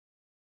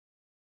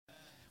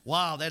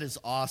Wow, that is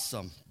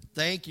awesome.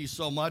 Thank you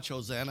so much,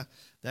 Hosanna.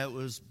 That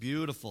was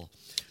beautiful.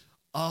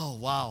 Oh,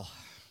 wow.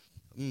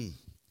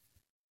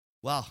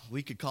 Wow,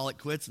 we could call it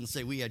quits and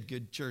say we had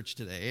good church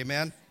today.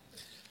 Amen?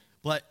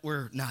 But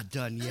we're not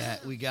done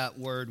yet. We got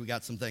word. We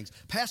got some things.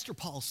 Pastor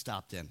Paul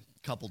stopped in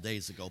a couple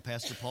days ago,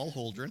 Pastor Paul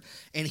Holdren,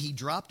 and he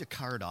dropped a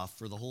card off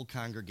for the whole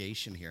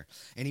congregation here,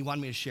 and he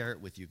wanted me to share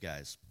it with you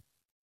guys.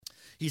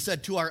 He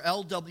said, to our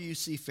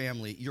LWC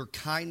family, your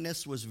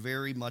kindness was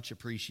very much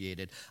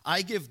appreciated.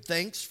 I give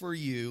thanks for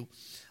you,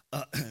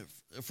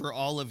 for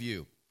all of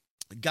you.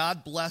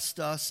 God blessed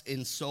us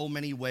in so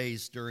many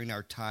ways during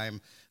our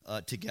time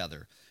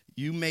together.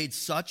 You made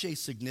such a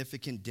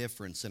significant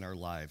difference in our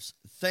lives.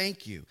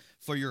 Thank you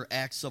for your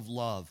acts of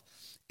love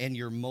and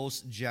your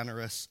most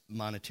generous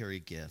monetary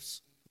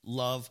gifts.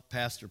 Love,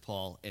 Pastor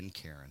Paul and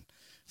Karen.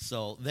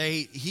 So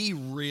he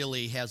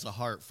really has a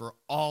heart for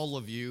all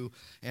of you.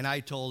 And I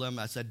told him,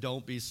 I said,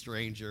 don't be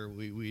stranger.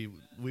 We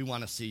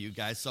want to see you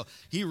guys. So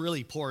he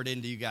really poured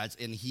into you guys,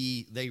 and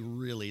they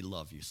really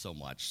love you so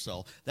much.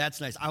 So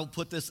that's nice. I'll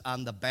put this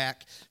on the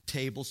back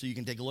table so you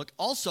can take a look.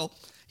 Also,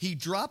 he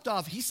dropped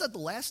off, he said the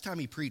last time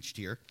he preached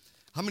here,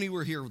 how many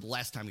were here the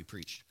last time he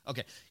preached?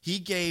 Okay, he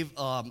gave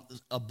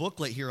a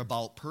booklet here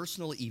about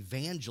personal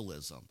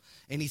evangelism.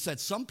 And he said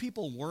some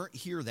people weren't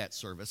here that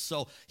service,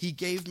 so he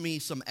gave me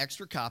some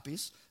extra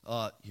copies.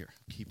 Here,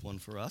 keep one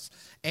for us.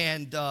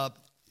 And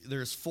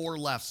there's 4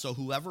 left, so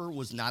whoever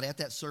was not at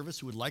that service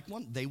who would like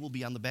one, they will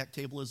be on the back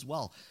table as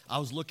well. I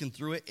was looking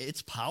through it.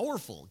 It's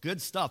powerful, good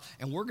stuff.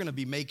 And we're going to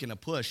be making a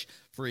push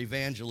for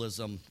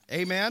evangelism.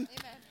 Amen?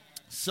 Amen.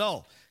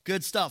 So,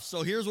 good stuff.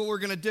 So here's what we're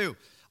going to do.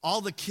 All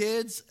the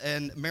kids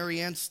and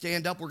Marianne,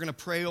 stand up. We're going to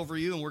pray over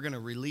you, and we're going to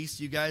release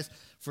you guys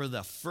for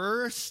the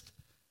first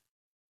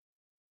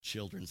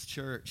children's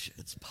church.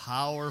 It's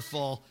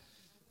powerful.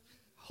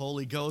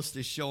 Holy Ghost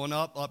is showing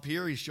up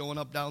here. He's showing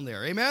up down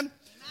there. Amen? Amen.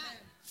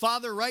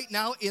 Father, right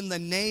now, in the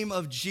name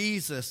of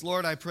Jesus,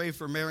 Lord, I pray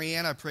for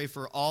Marianne. I pray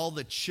for all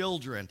the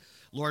children,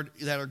 Lord,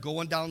 that are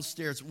going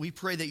downstairs. We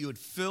pray that you would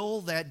fill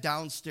that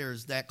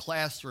downstairs, that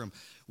classroom,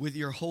 with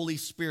your Holy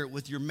Spirit,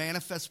 with your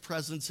manifest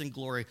presence and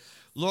glory.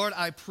 Lord,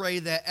 I pray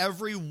that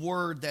every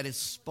word that is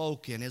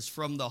spoken is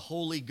from the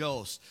Holy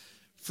Ghost,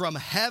 from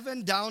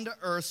heaven down to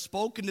earth,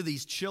 spoken to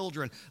these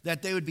children,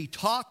 that they would be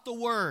taught the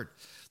word,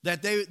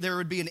 that there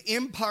would be an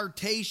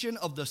impartation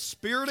of the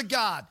Spirit of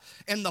God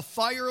and the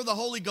fire of the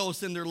Holy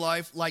Ghost in their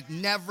life like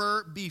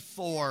never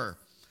before.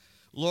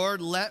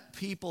 Lord, let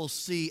people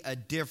see a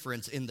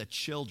difference in the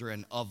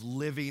children of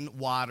Living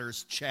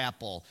Waters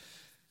Chapel,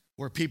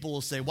 where people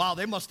will say, wow,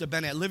 they must have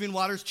been at Living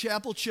Waters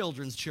Chapel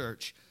Children's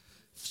Church.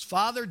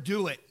 Father,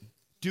 do it.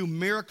 Do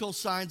miracle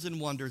signs and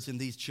wonders in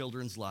these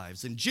children's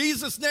lives. In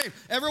Jesus' name.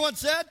 Everyone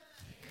said?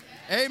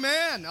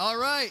 Amen. All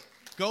right.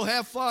 Go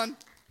have fun.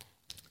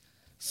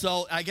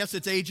 So I guess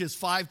it's ages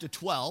 5 to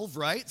 12,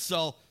 right?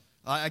 So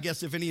I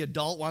guess if any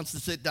adult wants to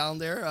sit down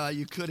there,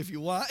 you could if you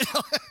want.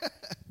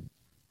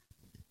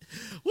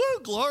 Woo,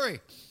 glory.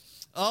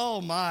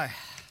 Oh, my.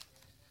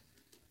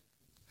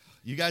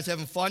 You guys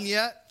having fun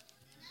yet?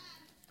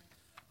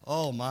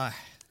 Oh, my.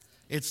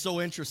 It's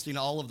so interesting,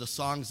 all of the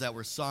songs that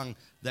were sung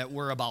that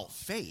were about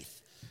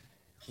faith.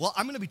 Well,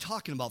 I'm going to be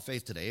talking about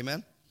faith today,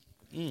 amen?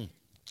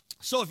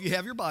 So if you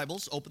have your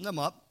Bibles, open them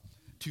up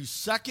to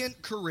 2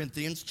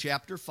 Corinthians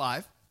chapter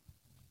 5.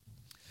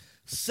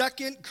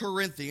 2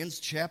 Corinthians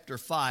chapter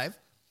 5.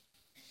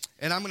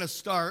 And I'm going to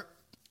start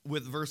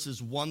with verses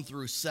 1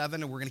 through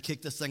 7, and we're going to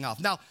kick this thing off.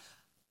 Now,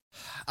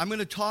 I'm going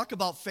to talk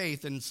about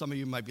faith, and some of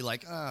you might be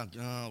like,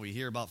 we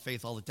hear about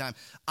faith all the time.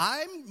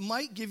 I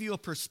might give you a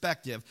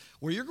perspective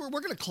where we're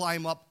going to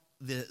climb up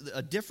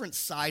a different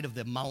side of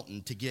the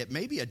mountain to get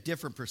maybe a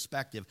different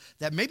perspective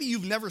that maybe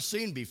you've never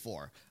seen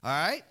before, all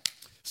right?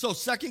 So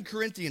 2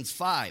 Corinthians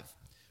 5,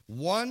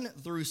 1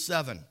 through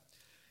 7.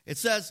 It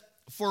says,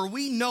 for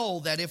we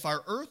know that if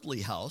our earthly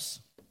house,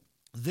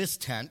 this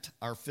tent,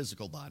 our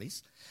physical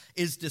bodies,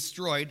 is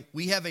destroyed,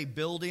 we have a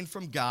building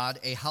from God,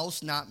 a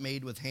house not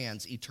made with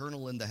hands,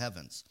 eternal in the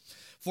heavens.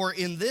 For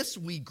in this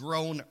we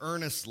groan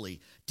earnestly,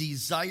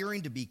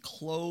 desiring to be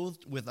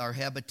clothed with our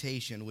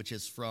habitation, which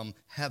is from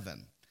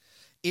heaven.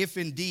 If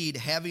indeed,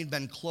 having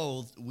been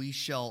clothed, we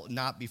shall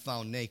not be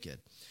found naked.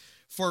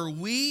 For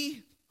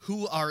we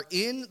who are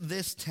in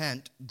this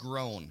tent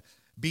groan,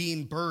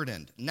 being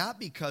burdened, not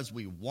because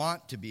we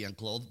want to be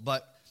unclothed,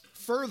 but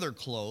further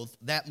clothed,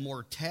 that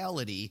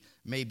mortality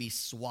may be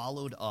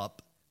swallowed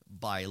up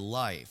by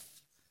life.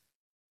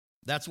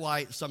 That's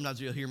why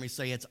sometimes you'll hear me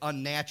say it's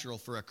unnatural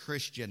for a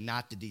Christian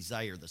not to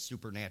desire the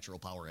supernatural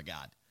power of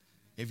God.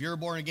 If you're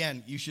born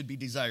again, you should be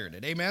desiring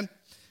it. Amen?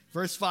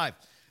 Verse 5.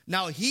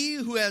 Now he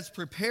who has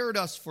prepared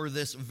us for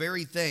this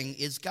very thing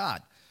is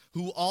God,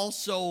 who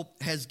also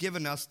has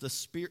given us the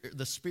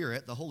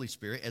Spirit, the Holy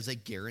Spirit, as a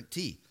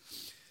guarantee.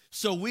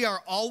 So we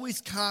are always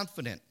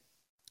confident,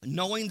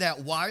 knowing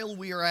that while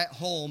we are at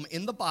home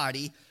in the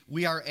body,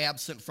 we are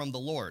absent from the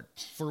Lord.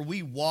 For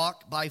we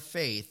walk by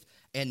faith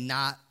and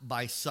not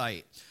by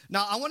sight.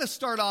 Now, I want to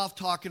start off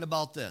talking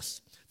about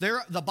this.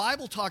 The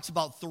Bible talks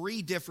about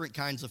 3 different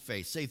kinds of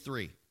faith. Say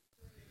 3.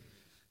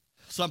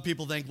 Some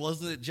people think, well,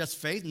 isn't it just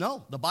faith?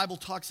 No, the Bible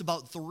talks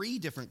about three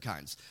different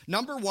kinds.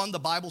 Number one, the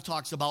Bible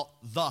talks about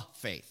the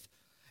faith.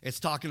 It's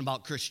talking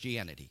about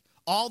Christianity.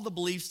 All the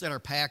beliefs that are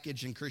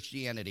packaged in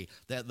Christianity,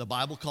 that the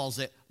Bible calls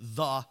it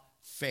the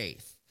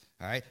faith.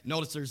 All right?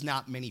 Notice there's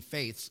not many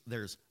faiths.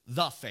 There's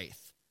the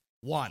faith.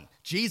 One.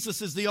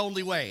 Jesus is the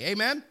only way.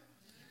 Amen?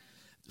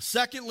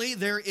 Secondly,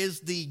 there is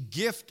the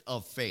gift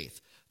of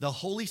faith. The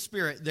Holy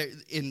Spirit,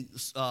 in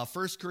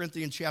 1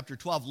 Corinthians chapter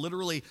 12,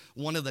 literally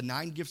one of the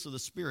 9 gifts of the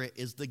Spirit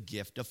is the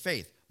gift of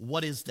faith.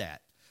 What is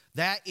that?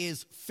 That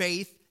is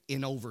faith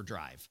in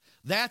overdrive.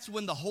 That's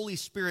when the Holy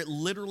Spirit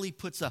literally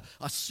puts a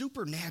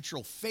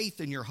supernatural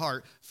faith in your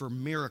heart for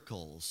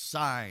miracles,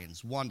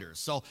 signs, wonders.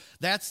 So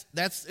that's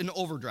an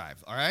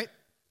overdrive, all right?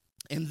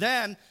 And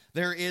then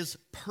there is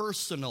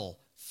personal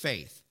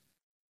faith.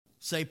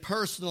 Say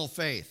personal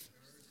faith.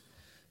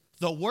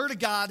 The Word of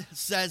God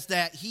says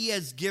that He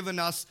has given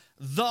us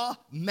the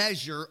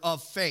measure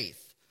of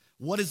faith.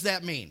 What does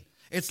that mean?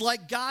 It's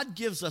like God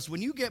gives us,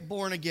 when you get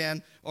born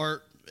again,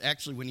 or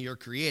actually when you're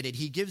created,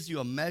 He gives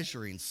you a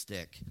measuring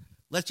stick.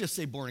 Let's just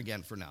say born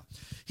again for now.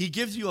 He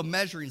gives you a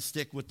measuring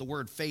stick with the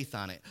word faith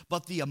on it.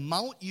 But the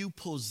amount you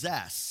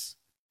possess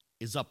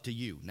is up to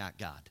you, not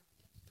God.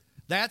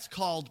 That's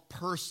called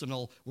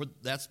personal.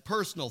 That's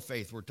personal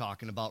faith we're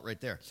talking about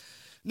right there.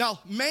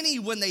 Now, many,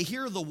 when they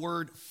hear the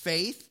word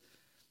faith,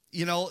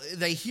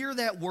 they hear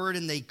that word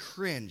and they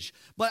cringe.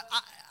 But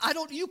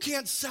you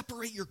can't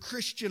separate your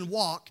Christian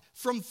walk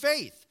from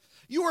faith.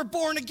 You were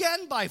born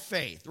again by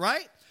faith,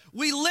 right?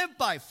 We live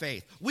by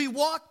faith. We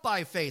walk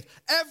by faith.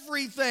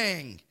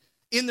 Everything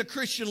in the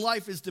Christian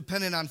life is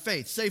dependent on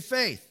faith. Say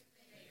faith.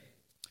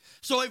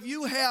 So if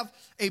you have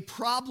a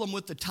problem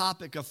with the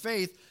topic of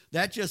faith,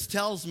 that just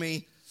tells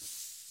me,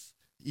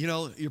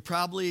 you're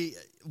probably,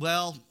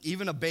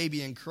 even a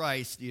baby in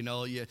Christ,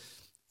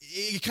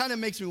 it kind of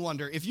makes me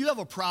wonder, if you have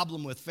a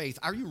problem with faith,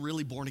 are you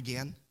really born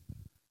again?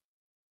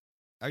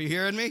 Are you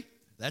hearing me?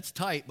 That's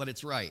tight, but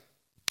it's right.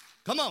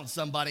 Come on,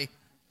 somebody.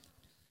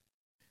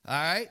 All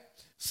right?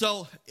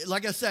 So,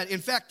 like I said, in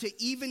fact,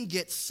 to even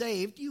get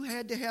saved, you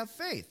had to have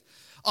faith.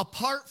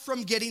 Apart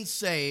from getting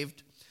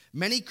saved,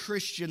 many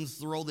Christians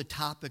throw the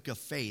topic of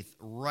faith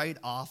right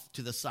off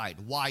to the side.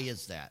 Why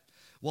is that?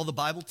 Well, the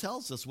Bible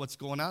tells us what's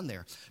going on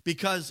there.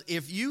 Because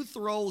if you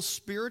throw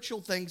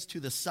spiritual things to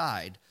the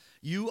side,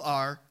 you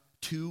are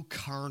too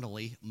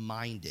carnally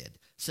minded.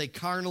 Say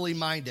carnally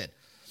minded.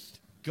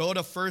 Go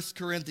to 1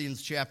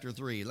 Corinthians chapter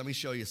 3. Let me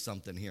show you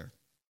something here.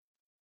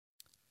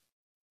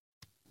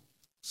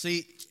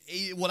 See,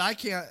 what I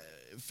can't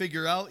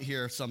figure out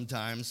here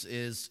sometimes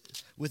is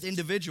with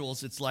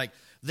individuals, it's like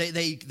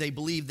they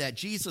believe that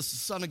Jesus, the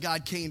Son of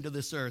God, came to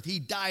this earth. He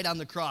died on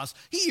the cross.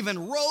 He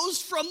even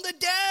rose from the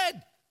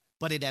dead.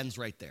 But it ends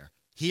right there.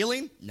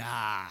 Healing?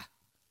 Nah.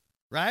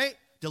 Right?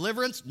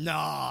 Deliverance?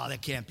 No,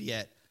 that can't be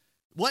it.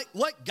 What?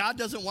 God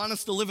doesn't want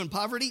us to live in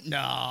poverty?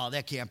 No,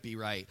 that can't be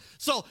right.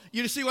 So,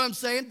 you see what I'm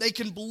saying? They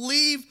can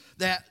believe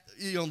that,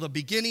 the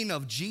beginning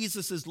of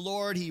Jesus is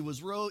Lord, he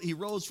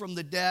rose from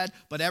the dead,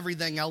 but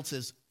everything else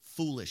is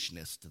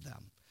foolishness to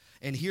them.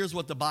 And here's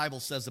what the Bible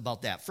says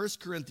about that. 1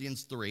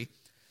 Corinthians 3,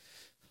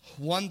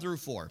 1 through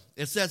 4.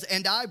 It says,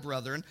 "And I,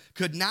 brethren,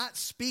 could not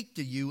speak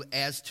to you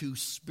as to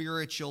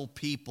spiritual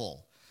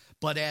people,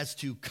 but as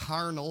to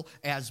carnal,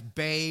 as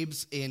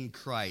babes in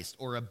Christ,"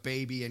 or a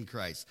baby in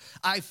Christ.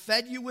 "I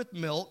fed you with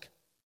milk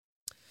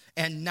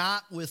and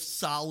not with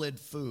solid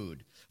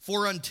food.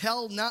 For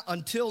until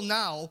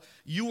now,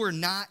 you were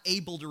not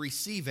able to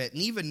receive it.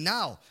 And even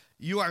now,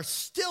 you are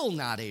still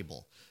not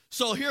able."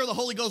 So here the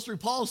Holy Ghost through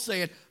Paul is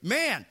saying,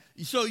 man,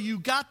 so you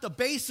got the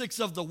basics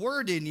of the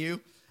word in you,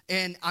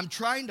 and I'm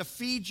trying to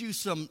feed you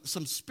some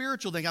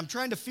spiritual thing. I'm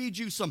trying to feed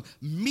you some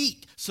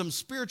meat, some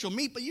spiritual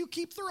meat, but you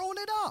keep throwing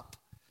it up.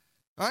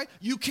 All right?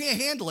 You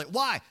can't handle it.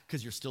 Why?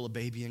 Because you're still a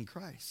baby in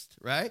Christ,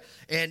 right?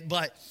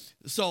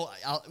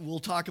 We'll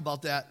talk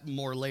about that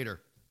more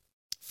later.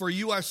 "For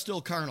you are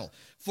still carnal.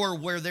 For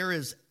where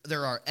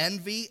there are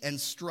envy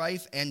and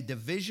strife and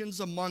divisions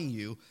among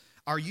you,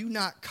 are you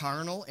not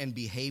carnal and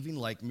behaving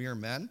like mere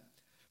men?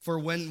 For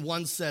when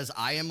one says,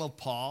 'I am of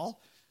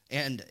Paul,'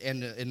 and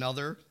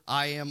another,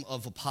 'I am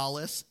of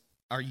Apollos,'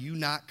 are you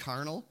not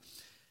carnal?"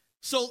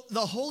 So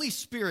the Holy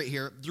Spirit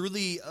here, through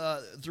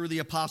the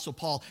Apostle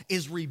Paul,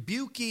 is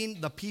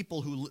rebuking the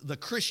people the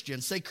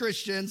Christians, say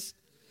Christians,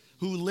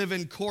 who live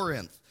in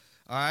Corinth,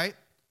 all right,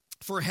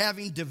 for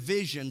having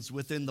divisions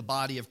within the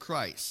body of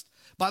Christ.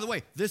 By the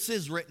way, this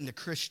is written to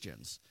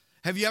Christians.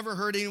 Have you ever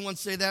heard anyone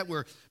say that,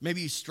 where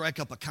maybe you strike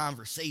up a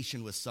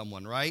conversation with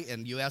someone, right?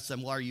 And you ask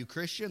them, "Well, are you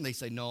Christian?" They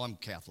say, "No, I'm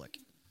Catholic."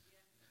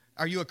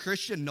 "Are you a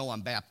Christian?" "No,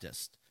 I'm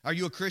Baptist." "Are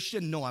you a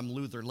Christian?" "No, I'm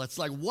Lutheran." Let's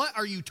what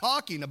are you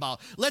talking about?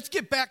 Let's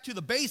get back to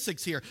the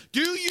basics here.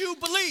 Do you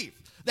believe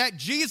that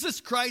Jesus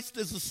Christ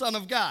is the Son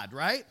of God,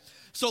 right?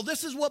 So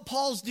this is what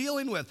Paul's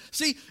dealing with.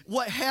 See,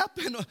 what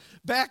happened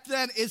back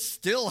then is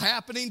still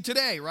happening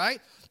today,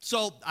 right?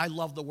 So I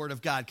love the Word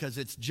of God because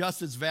it's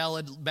just as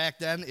valid back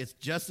then. It's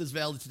just as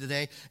valid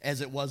today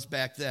as it was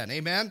back then.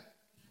 Amen?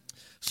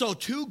 So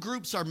two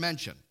groups are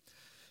mentioned.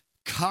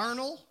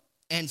 carnal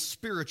and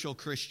spiritual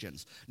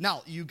Christians.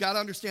 Now, you got to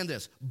understand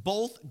this.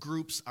 Both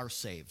groups are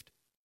saved.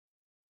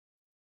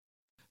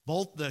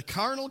 Both the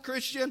carnal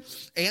Christian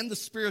and the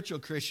spiritual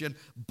Christian,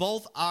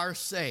 both are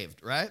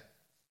saved, right?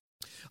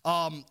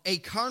 A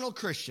carnal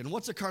Christian,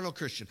 what's a carnal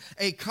Christian?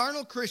 A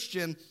carnal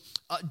Christian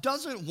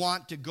doesn't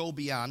want to go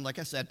beyond, like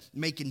I said,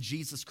 making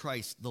Jesus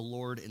Christ the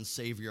Lord and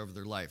Savior of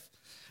their life.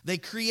 They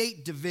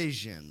create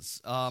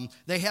divisions.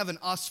 They have an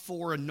us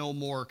for and no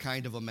more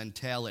kind of a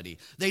mentality.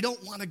 They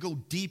don't want to go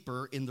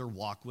deeper in their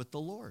walk with the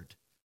Lord.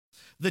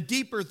 The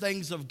deeper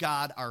things of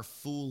God are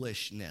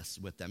foolishness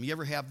with them. You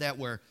ever have that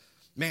where,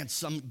 man,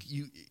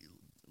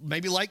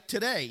 maybe like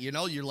today,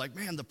 you're like,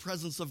 man, the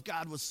presence of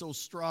God was so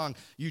strong.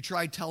 You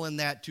try telling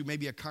that to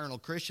maybe a carnal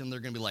Christian, they're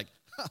going to be like,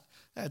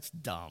 that's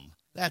dumb.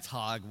 That's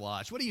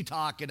hogwash. What are you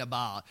talking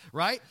about,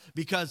 right?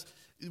 Because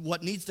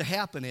what needs to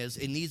happen is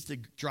it needs to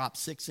drop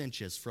 6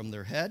 inches from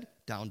their head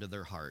down to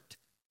their heart.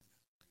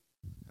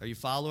 Are you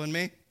following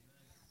me?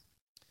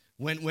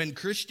 When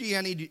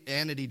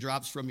Christianity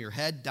drops from your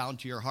head down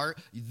to your heart,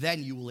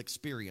 then you will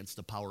experience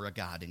the power of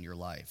God in your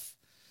life.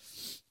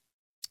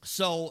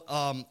 So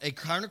a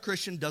carnal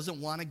Christian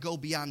doesn't want to go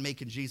beyond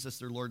making Jesus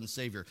their Lord and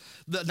Savior.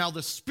 Now,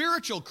 the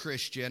spiritual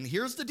Christian,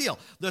 here's the deal.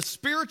 The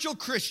spiritual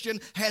Christian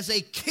has a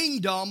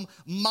kingdom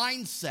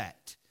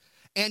mindset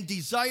and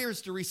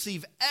desires to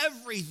receive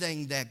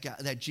everything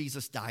that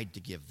Jesus died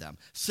to give them.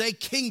 Say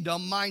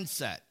kingdom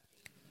mindset.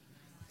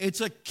 It's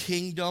a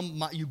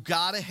kingdom. You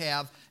got to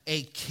have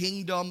a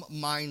kingdom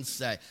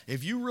mindset.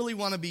 If you really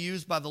want to be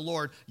used by the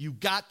Lord, you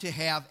got to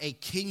have a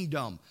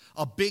kingdom,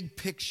 a big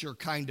picture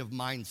kind of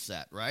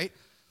mindset, right?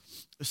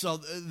 So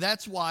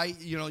that's why,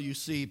 you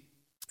see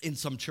in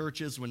some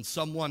churches when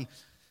someone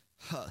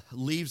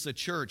leaves a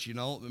church,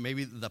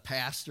 maybe the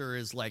pastor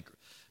is like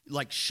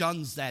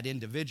shuns that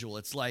individual.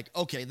 It's like,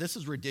 okay, this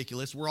is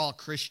ridiculous. We're all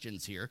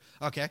Christians here.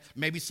 Okay,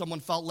 maybe someone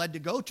felt led to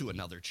go to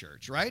another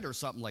church, right, or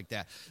something like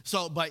that.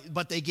 So,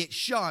 but they get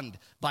shunned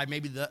by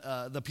maybe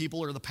the people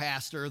or the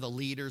pastor, the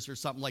leaders, or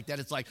something like that.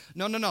 It's like,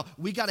 no.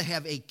 We got to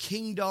have a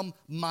kingdom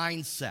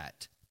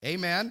mindset.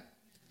 Amen.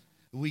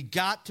 We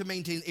got to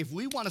maintain, if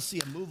we want to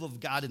see a move of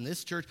God in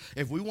this church,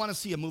 if we want to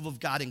see a move of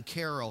God in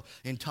Carroll,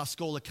 in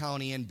Tuscola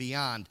County, and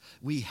beyond,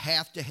 we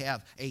have to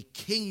have a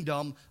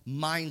kingdom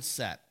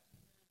mindset.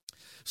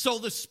 So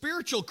the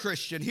spiritual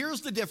Christian,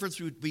 here's the difference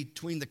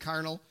between the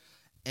carnal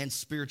and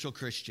spiritual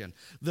Christian.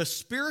 The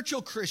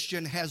spiritual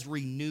Christian has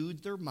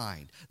renewed their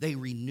mind. They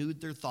renewed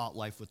their thought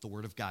life with the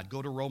Word of God.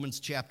 Go to Romans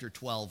chapter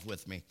 12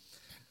 with me.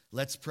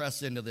 Let's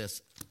press into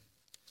this.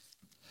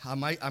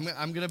 I'm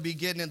going to be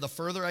getting in. The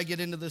further I get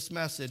into this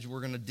message,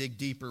 we're going to dig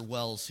deeper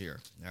wells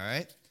here. All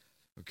right?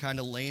 We're kind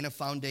of laying a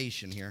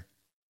foundation here.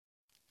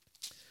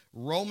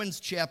 Romans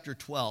chapter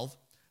 12,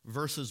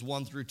 verses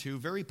 1 through 2,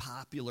 very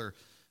popular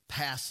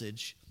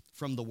passage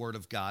from the Word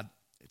of God.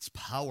 It's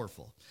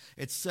powerful.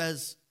 It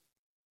says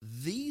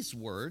these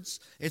words.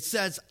 It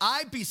says,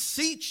 I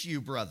beseech you,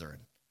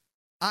 brethren.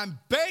 I'm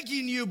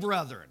begging you,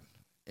 brethren.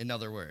 In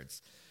other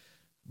words,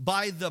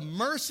 by the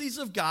mercies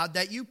of God,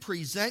 that you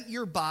present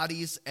your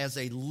bodies as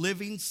a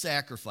living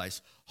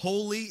sacrifice,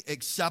 holy,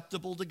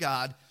 acceptable to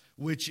God,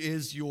 which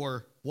is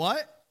your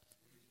what?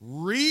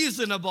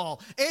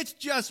 Reasonable. It's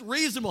just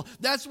reasonable.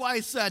 That's why I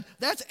said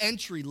that's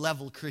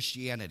entry-level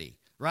Christianity.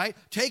 Right?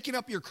 Taking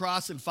up your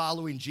cross and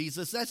following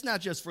Jesus, that's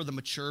not just for the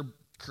mature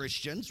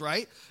Christians,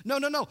 right? No.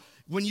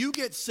 When you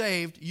get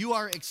saved, you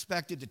are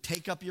expected to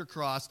take up your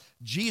cross.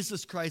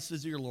 Jesus Christ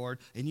is your Lord,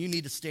 and you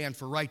need to stand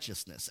for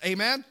righteousness.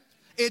 Amen?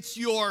 It's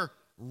your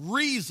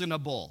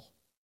reasonable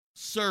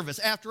service.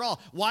 After all,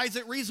 why is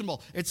it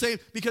reasonable? It's saying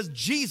because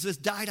Jesus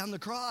died on the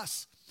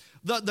cross.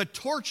 The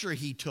torture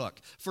he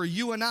took for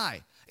you and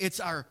I,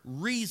 it's our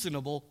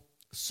reasonable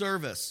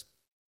service.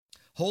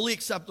 Holy,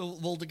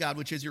 acceptable to God,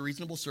 which is your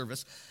reasonable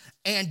service.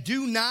 And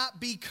do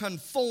not be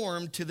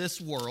conformed to this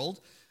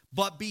world,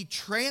 but be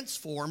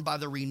transformed by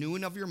the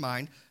renewing of your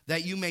mind,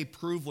 that you may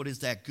prove what is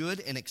that good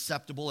and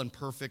acceptable and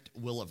perfect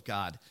will of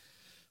God.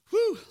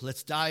 Whew,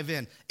 let's dive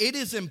in. It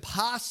is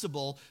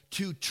impossible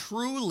to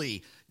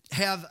truly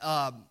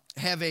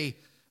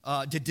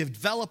to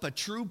develop a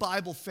true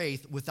Bible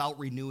faith without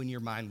renewing your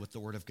mind with the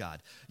Word of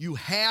God. You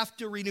have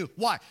to renew.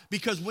 Why?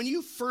 Because when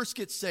you first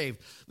get saved,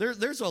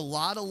 there's a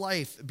lot of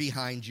life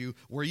behind you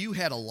where you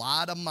had a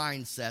lot of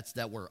mindsets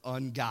that were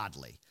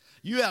ungodly.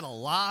 You had a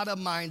lot of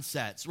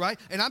mindsets, right?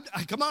 And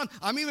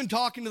I'm even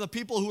talking to the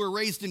people who were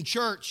raised in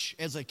church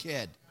as a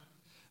kid.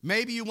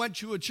 Maybe you went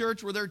to a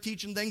church where they're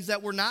teaching things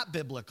that were not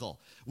biblical.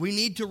 We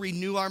need to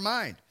renew our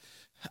mind.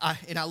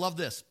 And I love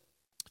this.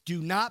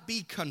 Do not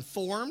be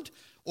conformed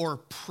or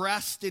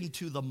pressed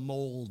into the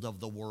mold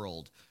of the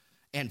world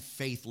and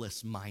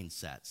faithless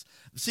mindsets.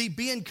 See,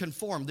 being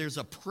conformed, there's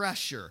a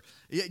pressure.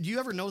 Do you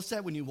ever notice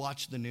that when you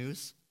watch the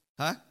news?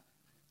 Huh?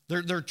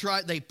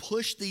 They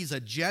push these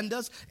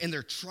agendas, and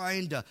they're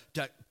trying to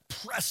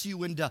press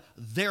you into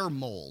their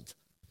mold.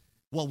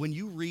 Well, when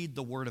you read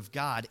the Word of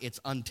God, it's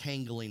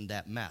untangling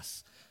that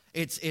mess.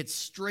 It's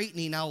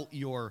straightening out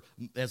your,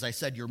 as I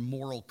said, your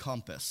moral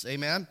compass.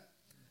 Amen?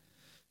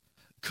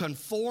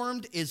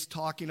 Conformed is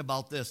talking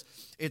about this.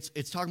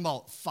 It's talking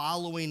about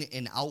following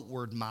an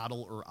outward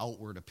model or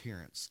outward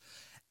appearance.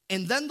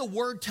 And then the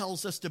word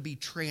tells us to be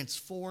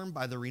transformed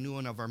by the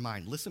renewing of our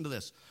mind. Listen to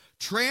this.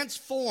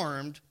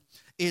 Transformed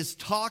is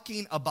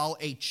talking about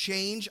a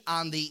change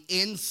on the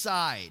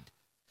inside,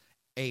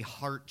 a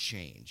heart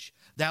change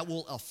that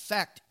will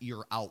affect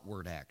your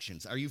outward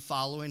actions. Are you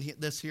following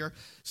this here?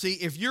 See,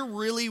 if you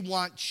really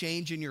want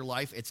change in your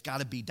life, it's got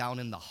to be down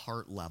in the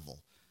heart level.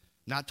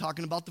 Not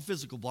talking about the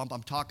physical bump,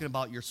 I'm talking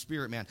about your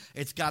spirit, man.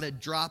 It's got to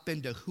drop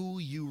into who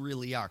you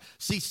really are.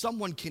 See,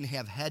 someone can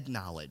have head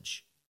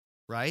knowledge,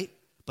 right?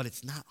 But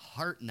it's not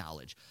heart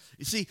knowledge.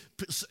 You see,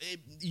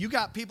 you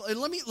got people, and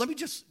let me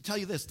just tell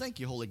you this. Thank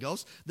you, Holy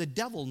Ghost. The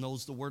devil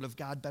knows the word of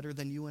God better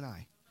than you and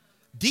I.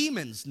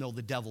 Demons know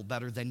the devil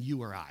better than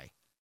you or I.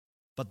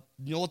 But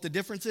you know what the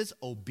difference is?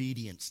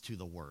 Obedience to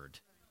the word.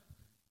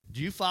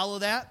 Do you follow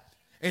that?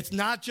 It's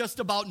not just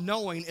about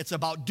knowing, it's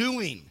about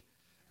doing.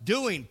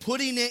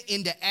 Putting it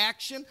into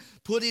action,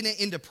 putting it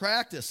into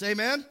practice.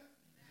 Amen?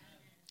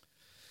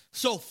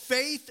 So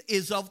faith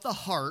is of the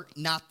heart,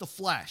 not the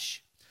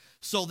flesh.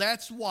 So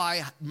that's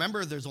why,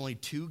 remember, there's only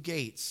two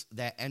gates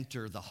that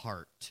enter the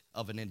heart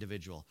of an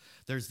individual.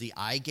 There's the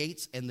eye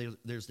gates and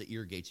there's the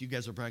ear gates. You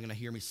guys are probably going to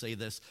hear me say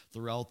this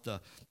throughout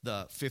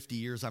the 50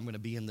 years I'm going to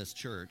be in this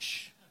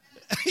church.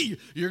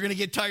 You're going to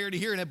get tired of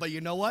hearing it, but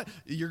you know what?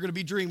 You're going to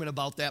be dreaming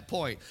about that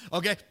point.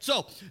 Okay,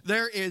 so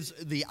there is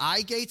the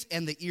eye gates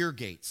and the ear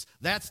gates.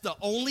 That's the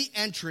only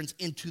entrance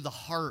into the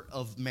heart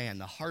of man,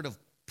 the heart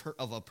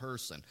of a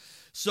person.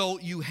 So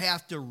you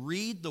have to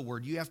read the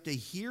word. You have to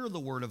hear the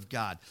word of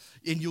God,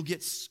 and you'll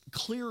get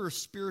clearer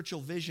spiritual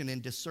vision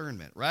and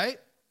discernment, right?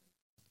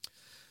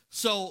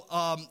 So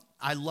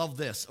I love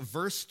this.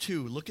 Verse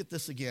 2, look at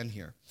this again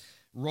here.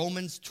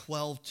 Romans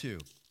 12:2.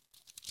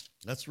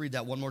 Let's read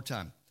that one more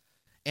time.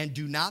 And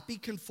do not be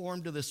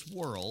conformed to this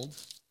world,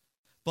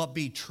 but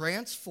be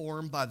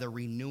transformed by the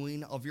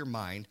renewing of your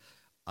mind.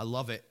 I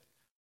love it.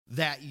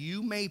 That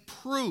you may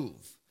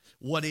prove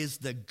what is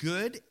the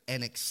good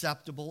and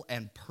acceptable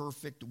and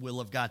perfect will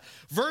of God.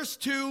 Verse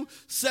 2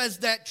 says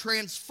that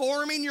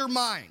transforming your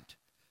mind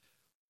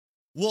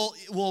will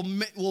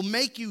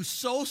make you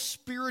so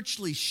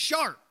spiritually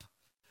sharp,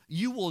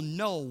 you will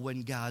know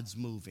when God's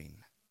moving.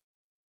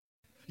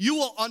 You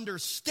will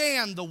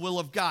understand the will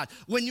of God.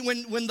 When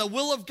the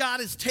will of God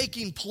is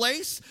taking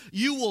place,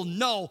 you will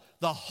know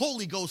the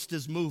Holy Ghost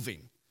is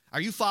moving. Are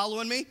you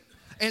following me?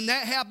 And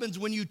that happens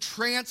when you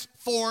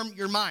transform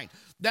your mind.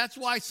 That's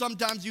why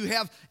sometimes you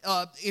have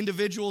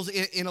individuals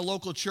in a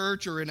local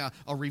church or in a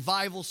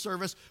revival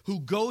service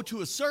who go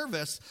to a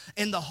service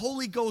and the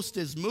Holy Ghost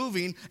is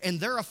moving and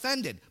they're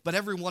offended, but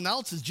everyone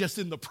else is just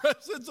in the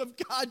presence of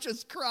God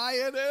just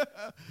crying.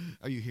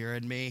 Are you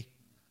hearing me?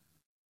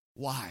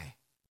 Why?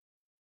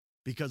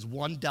 Because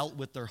one dealt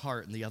with their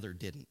heart and the other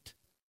didn't.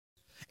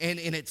 And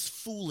it's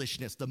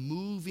foolishness. The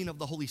moving of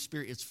the Holy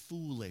Spirit is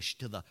foolish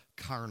to the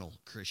carnal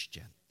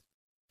Christian.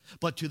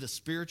 But to the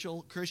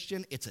spiritual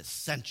Christian, it's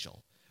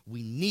essential.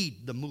 We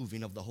need the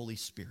moving of the Holy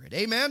Spirit.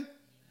 Amen? Amen.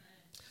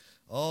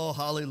 Oh,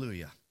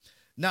 hallelujah.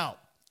 Now,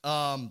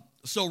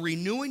 so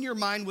renewing your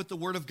mind with the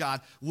Word of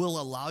God will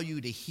allow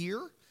you to hear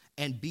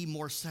and be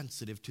more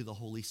sensitive to the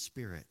Holy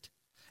Spirit.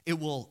 It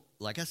will,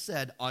 like I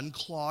said,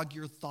 unclog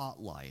your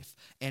thought life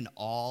and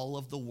all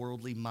of the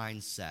worldly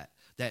mindset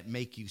that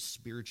make you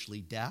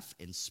spiritually deaf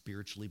and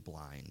spiritually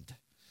blind.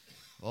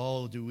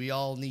 Oh, do we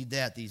all need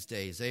that these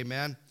days?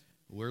 Amen?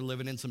 We're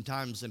living in some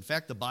times. In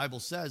fact, the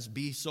Bible says,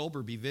 be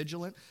sober, be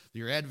vigilant.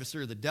 Your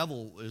adversary, the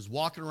devil, is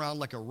walking around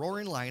like a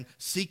roaring lion,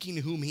 seeking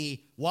whom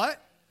he,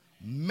 what?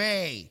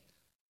 May.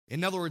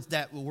 In other words,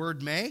 that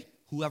word may,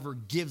 whoever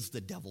gives the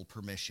devil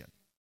permission.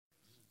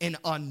 And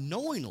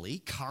unknowingly,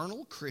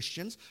 carnal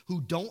Christians who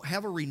don't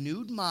have a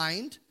renewed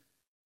mind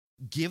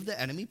give the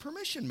enemy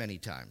permission many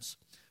times.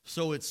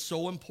 So it's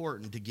so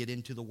important to get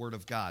into the Word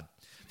of God.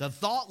 The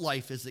thought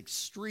life is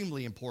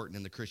extremely important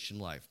in the Christian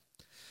life.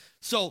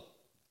 So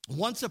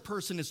once a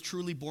person is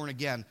truly born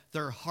again,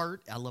 their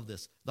heart, I love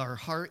this, their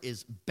heart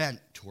is bent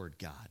toward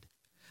God.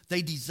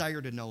 They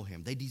desire to know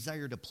Him. They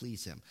desire to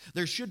please Him.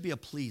 There should be a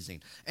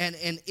pleasing. And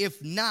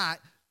if not,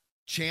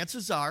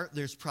 chances are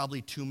there's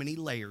probably too many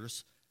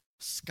layers,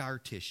 scar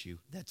tissue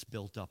that's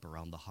built up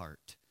around the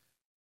heart.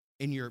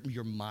 And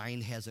your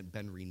mind hasn't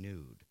been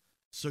renewed.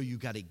 So you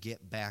got to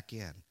get back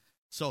in.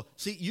 So,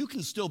 see, you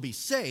can still be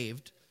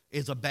saved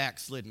as a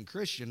backslidden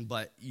Christian,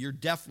 but you're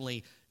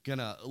definitely going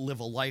to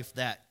live a life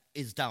that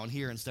is down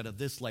here instead of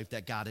this life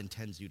that God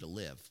intends you to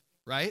live,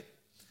 right?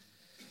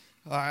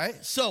 All right,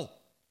 so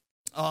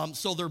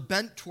they're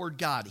bent toward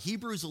God.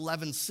 Hebrews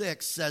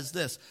 11:6 says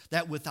this,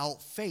 that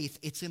without faith,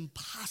 it's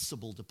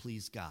impossible to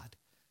please God.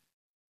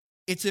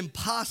 It's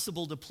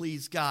impossible to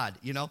please God,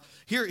 you know.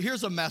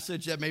 Here's a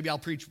message that maybe I'll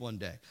preach one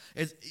day.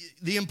 It's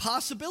the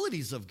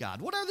impossibilities of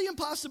God. What are the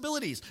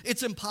impossibilities?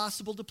 It's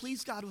impossible to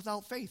please God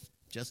without faith.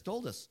 Just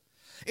told us.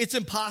 It's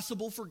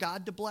impossible for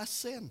God to bless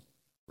sin,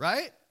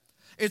 right?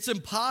 It's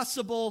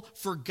impossible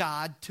for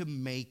God to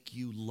make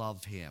you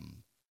love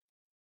Him.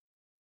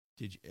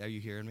 Are you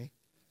hearing me?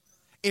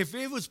 If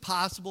it was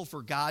possible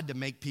for God to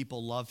make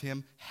people love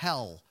him,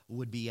 hell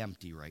would be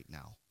empty right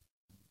now.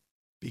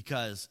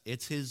 Because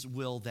it's his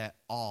will that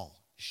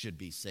all should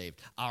be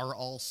saved. Are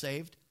all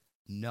saved?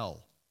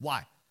 No.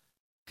 Why?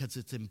 Because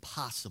it's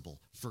impossible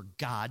for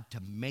God to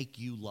make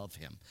you love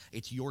him.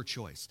 It's your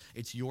choice.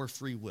 It's your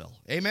free will.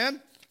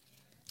 Amen?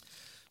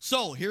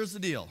 So here's the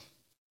deal.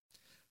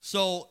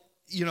 So,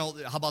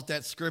 how about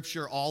that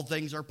scripture? All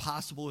things are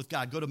possible with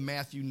God. Go to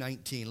Matthew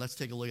 19. Let's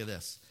take a look at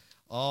this.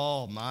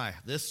 Oh my,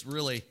 this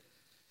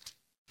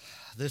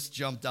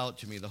jumped out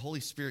to me. The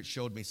Holy Spirit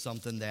showed me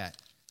something that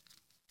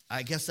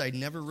I guess I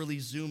never really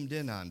zoomed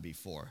in on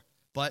before.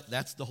 But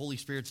that's the Holy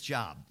Spirit's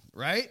job,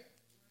 right?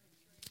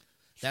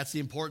 That's the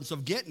importance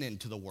of getting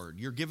into the Word.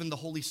 You're giving the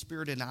Holy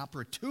Spirit an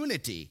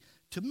opportunity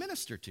to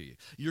minister to you.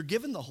 You're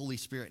giving the Holy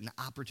Spirit an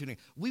opportunity.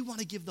 We want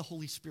to give the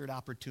Holy Spirit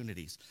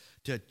opportunities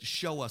to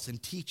show us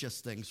and teach us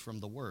things from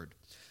the Word.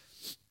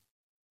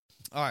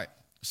 All right,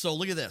 so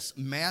look at this.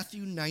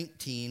 Matthew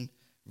 19,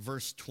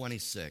 verse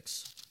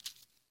 26.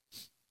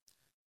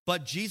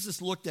 But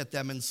Jesus looked at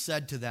them and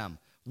said to them,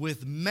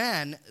 with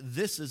men,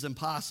 this is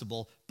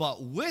impossible,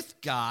 but with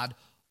God,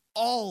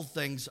 all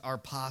things are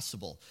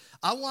possible.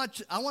 I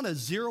want to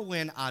zero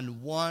in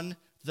on one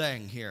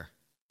thing here.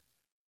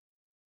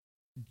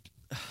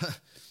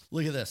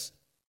 Look at this.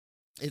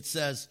 It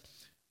says,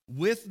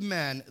 with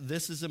men,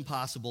 this is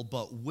impossible,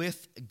 but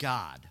with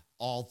God,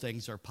 all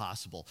things are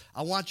possible.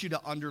 I want you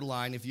to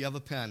underline, if you have a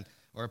pen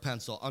or a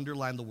pencil,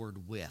 underline the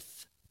word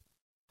with.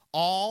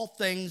 All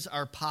things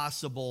are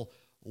possible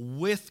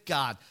with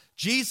God.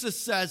 Jesus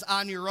says,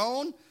 on your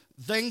own,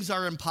 things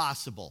are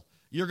impossible.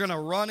 You're going to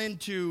run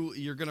into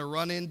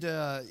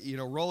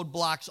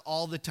roadblocks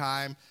all the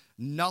time.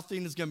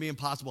 Nothing is going to be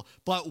impossible.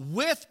 But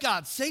with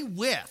God, say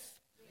with.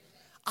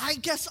 I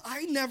guess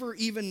I never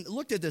even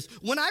looked at this.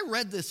 When I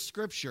read this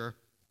scripture,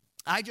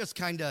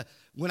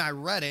 when I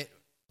read it,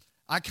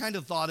 I kind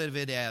of thought of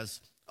it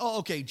as,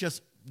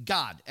 just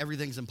God,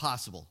 everything's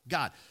impossible,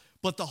 God.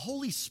 But the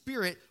Holy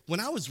Spirit, when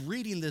I was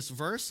reading this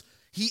verse,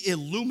 he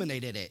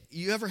illuminated it.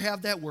 You ever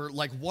have that where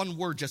like one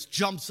word just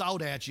jumps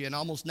out at you and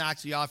almost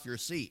knocks you off your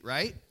seat,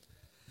 right?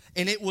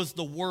 And it was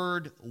the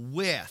word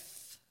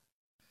with.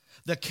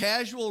 The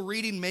casual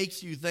reading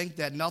makes you think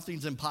that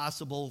nothing's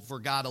impossible for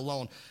God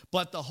alone.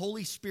 But the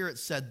Holy Spirit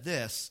said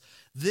this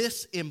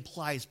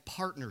implies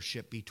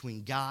partnership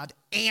between God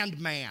and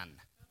man.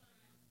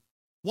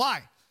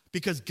 Why?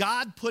 Because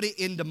God put it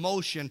into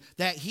motion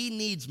that he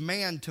needs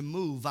man to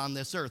move on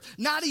this earth.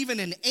 Not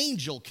even an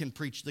angel can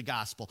preach the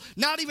gospel.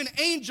 Not even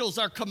angels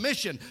are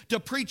commissioned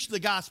to preach the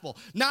gospel.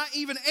 Not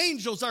even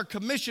angels are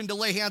commissioned to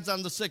lay hands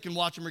on the sick and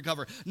watch them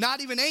recover. Not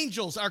even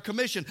angels are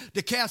commissioned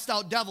to cast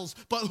out devils.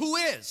 But who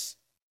is?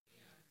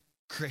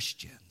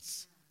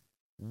 Christians.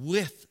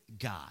 With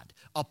God.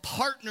 A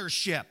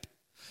partnership.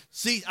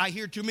 See, I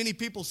hear too many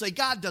people say,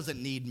 God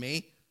doesn't need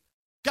me.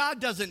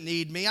 God doesn't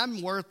need me.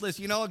 I'm worthless.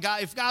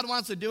 If God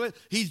wants to do it,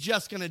 he's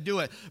just going to do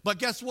it. But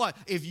guess what?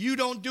 If you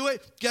don't do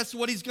it, guess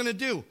what he's going to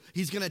do?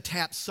 He's going to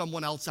tap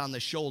someone else on the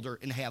shoulder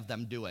and have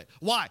them do it.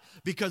 Why?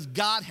 Because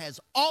God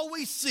has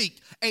always sought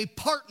a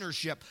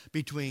partnership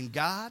between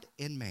God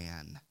and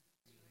man.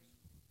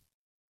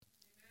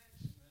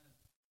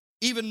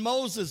 Even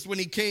Moses, when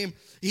he came,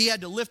 he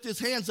had to lift his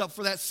hands up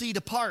for that sea to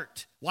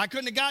part. Why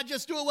couldn't God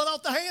just do it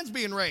without the hands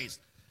being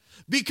raised?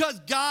 Because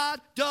God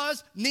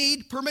does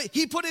need permit.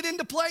 He put it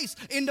into place,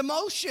 into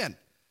motion.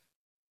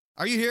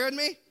 Are you hearing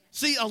me?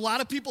 See, a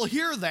lot of people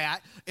hear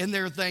that and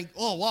they're thinking,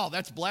 oh, wow,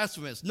 that's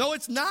blasphemous. No,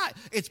 it's not.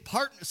 It's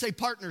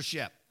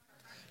partnership.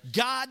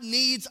 God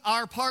needs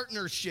our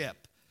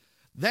partnership.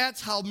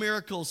 That's how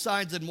miracles,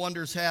 signs, and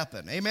wonders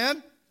happen.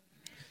 Amen?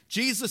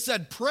 Jesus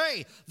said,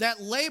 pray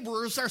that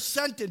laborers are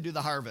sent into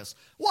the harvest.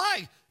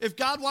 Why? If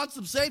God wants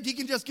them saved, he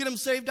can just get them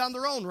saved on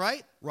their own,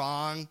 right?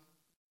 Wrong.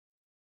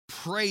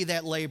 Pray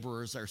that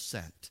laborers are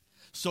sent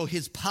so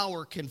his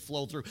power can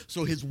flow through,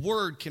 so his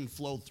word can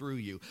flow through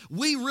you.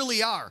 We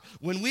really are.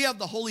 When we have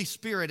the Holy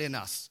Spirit in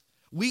us,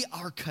 we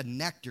are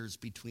connectors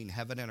between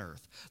heaven and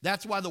earth.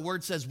 That's why the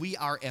word says we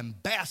are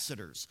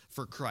ambassadors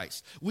for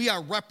Christ. We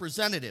are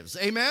representatives.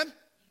 Amen?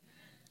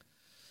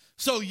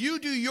 So you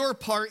do your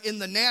part in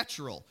the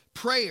natural,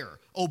 prayer,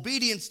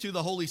 obedience to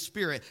the Holy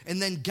Spirit,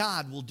 and then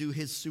God will do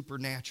his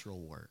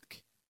supernatural work.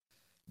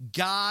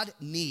 God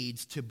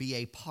needs to be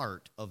a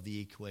part of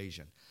the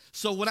equation.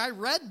 So when I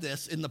read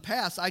this in the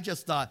past, I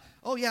just thought,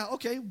 oh yeah,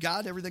 okay,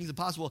 God, everything's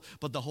impossible.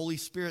 But the Holy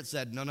Spirit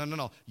said,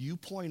 no. You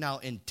point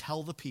out and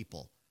tell the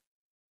people,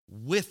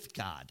 with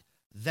God,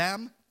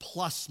 them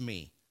plus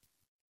me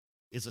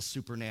is a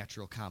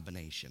supernatural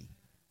combination.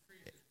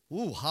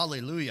 Ooh,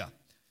 hallelujah.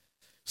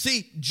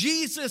 See,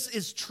 Jesus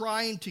is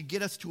trying to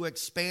get us to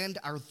expand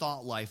our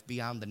thought life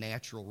beyond the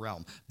natural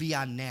realm,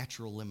 beyond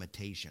natural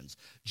limitations.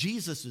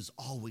 Jesus is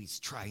always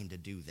trying to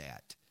do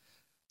that.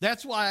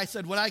 That's why I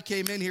said when I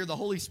came in here, the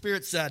Holy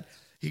Spirit said,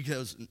 he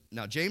goes,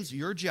 now, James,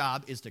 your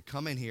job is to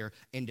come in here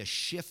and to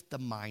shift the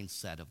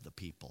mindset of the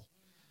people.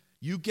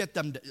 You get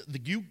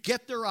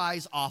their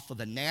eyes off of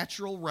the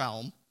natural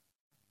realm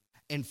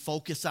and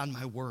focus on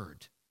my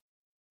word.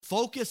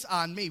 Focus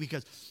on me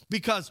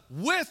because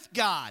with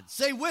God,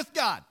 say with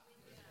God,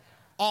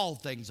 all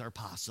things are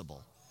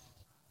possible.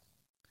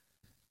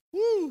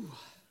 Woo.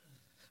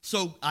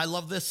 So I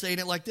love this, saying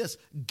it like this.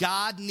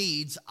 God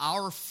needs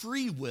our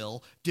free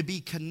will to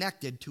be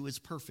connected to his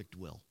perfect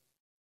will.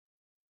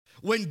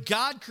 When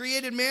God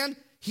created man,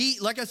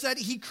 like I said,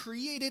 he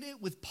created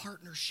it with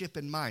partnership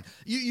in mind.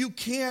 You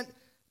can't,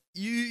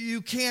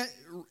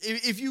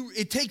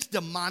 it takes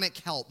demonic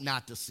help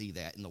not to see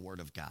that in the Word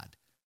of God.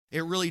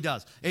 It really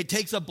does. It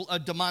takes a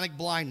demonic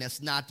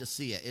blindness not to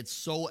see it. It's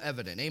so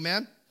evident.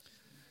 Amen?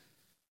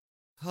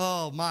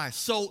 Oh, my.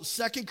 So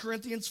 2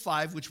 Corinthians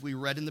 5, which we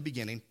read in the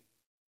beginning,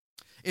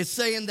 is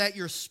saying that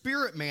your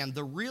spirit man,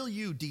 the real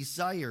you,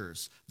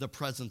 desires the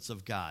presence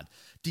of God,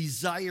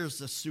 desires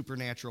the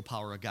supernatural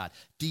power of God,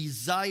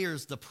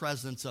 desires the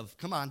presence of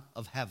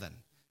heaven.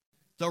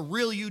 The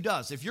real you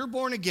does. If you're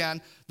born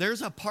again,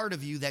 there's a part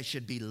of you that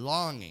should be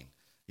longing.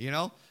 You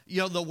know,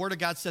 the Word of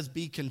God says,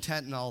 be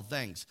content in all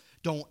things.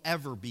 Don't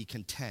ever be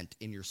content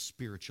in your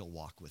spiritual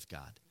walk with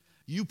God.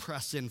 You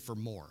press in for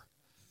more.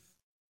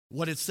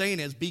 What it's saying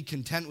is be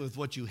content with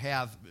what you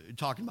have,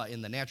 talking about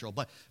in the natural.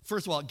 But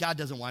first of all, God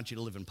doesn't want you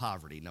to live in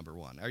poverty, number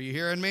one. Are you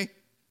hearing me?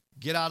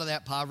 Get out of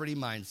that poverty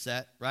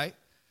mindset, right?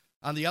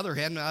 On the other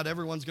hand, not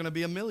everyone's going to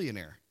be a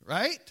millionaire,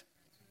 right?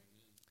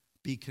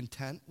 Be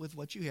content with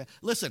what you have.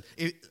 Listen,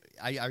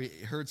 I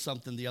heard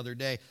something the other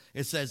day.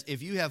 It says,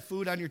 if you have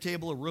food on your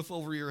table, a roof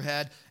over your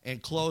head,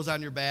 and clothes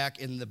on your back,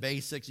 in the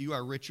basics, you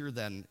are richer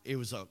than, it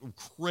was a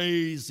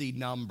crazy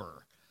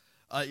number,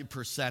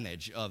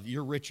 percentage of,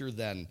 you're richer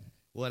than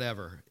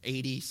whatever,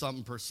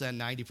 80-something percent,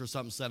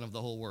 90% of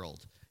the whole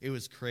world. It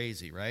was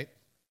crazy, right?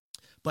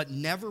 But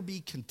never be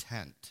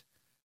content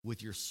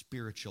with your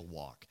spiritual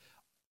walk.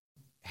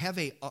 Have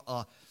I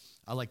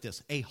like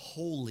this, a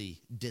holy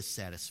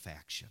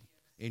dissatisfaction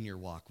in your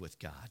walk with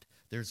God.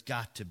 There's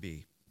got to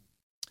be.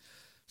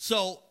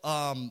 So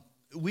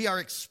we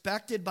are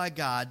expected by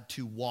God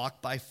to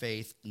walk by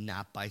faith,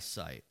 not by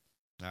sight.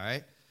 All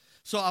right?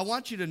 So I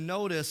want you to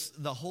notice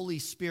the Holy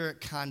Spirit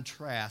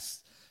contrasts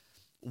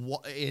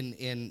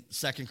in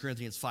 2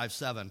 Corinthians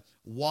 5:7,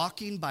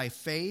 walking by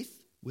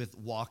faith with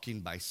walking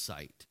by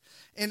sight.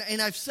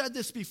 And I've said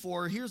this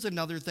before. Here's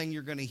another thing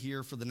you're going to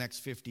hear for the next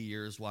 50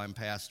 years while I'm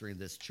pastoring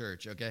this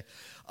church, okay?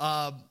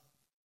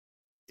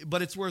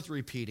 But it's worth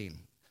repeating.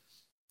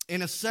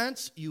 In a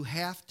sense, you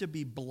have to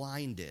be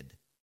blinded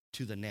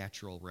to the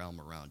natural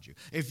realm around you.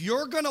 If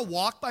you're going to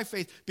walk by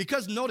faith,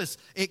 because notice,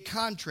 it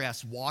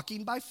contrasts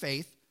walking by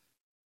faith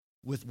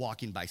with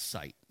walking by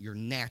sight, your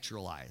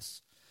natural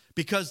eyes.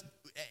 Because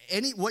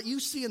what you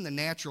see in the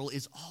natural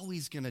is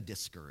always going to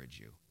discourage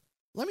you.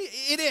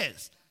 It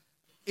is.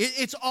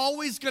 It's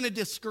always going to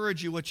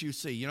discourage you what you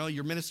see. You know,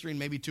 you're ministering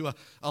maybe to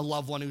a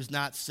loved one who's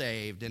not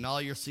saved, and all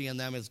you're seeing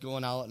them is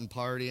going out and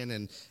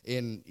partying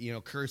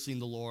and cursing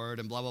the Lord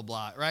and blah, blah,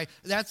 blah, right?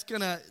 That's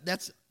gonna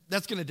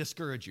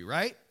discourage you,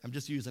 right? I'm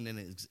just using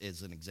it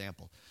as an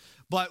example.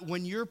 But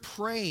when you're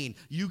praying,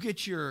 you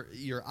get your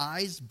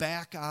eyes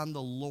back on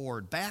the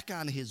Lord, back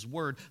on his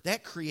word.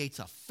 That creates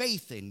a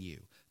faith in you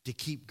to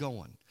keep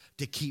going,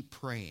 to keep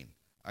praying.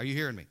 Are you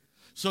hearing me?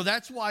 So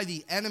that's why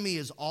the enemy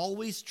is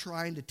always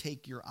trying to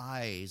take your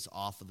eyes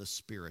off of the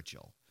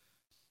spiritual.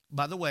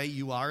 By the way,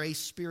 you are a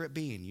spirit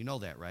being. You know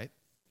that, right?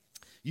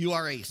 You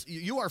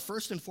are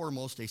first and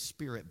foremost a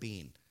spirit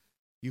being.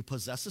 You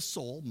possess a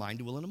soul,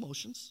 mind, will, and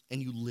emotions,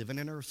 and you live in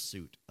an earth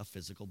suit, a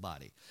physical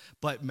body.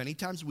 But many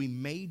times we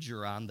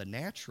major on the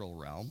natural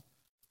realm,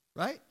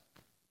 right?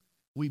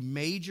 We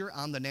major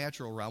on the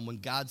natural realm when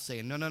God's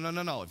saying,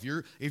 no.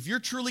 If you're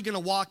truly going to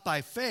walk by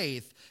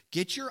faith,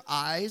 get your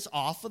eyes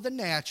off of the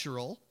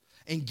natural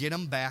and get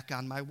them back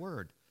on my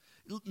word.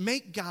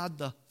 Make God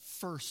the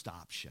first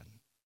option,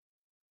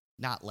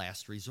 not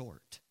last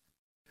resort.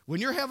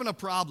 When you're having a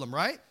problem,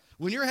 right?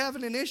 When you're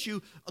having an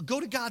issue, go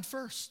to God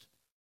first.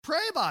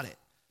 Pray about it,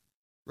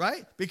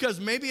 right? Because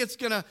maybe it's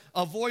going to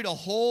avoid a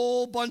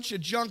whole bunch of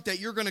junk that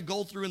you're going to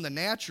go through in the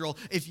natural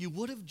if you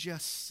would have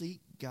just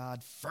seek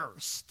God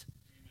first.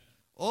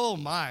 Oh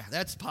my,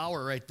 that's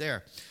power right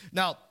there.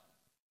 Now,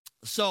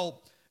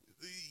 so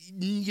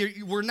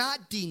we're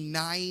not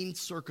denying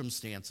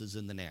circumstances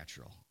in the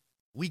natural.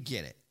 We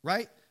get it,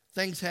 right?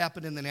 Things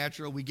happen in the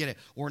natural, we get it.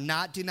 We're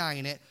not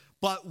denying it,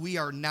 but we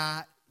are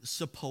not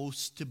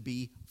supposed to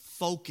be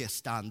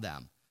focused on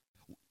them.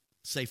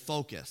 Say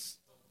focus.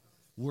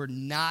 We're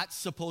not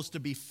supposed to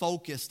be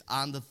focused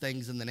on the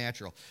things in the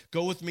natural.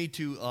 Go with me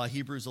to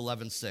Hebrews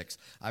 11:6.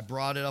 I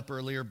brought it up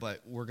earlier, but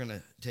we're going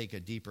to take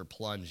a deeper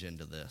plunge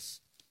into this.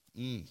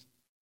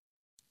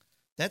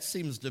 That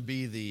seems to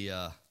be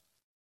the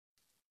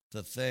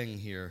thing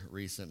here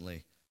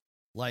recently.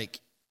 Like,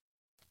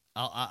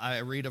 I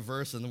read a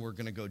verse and then we're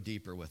going to go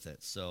deeper with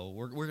it. So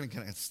we're going to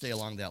kind of stay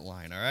along that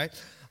line, all right?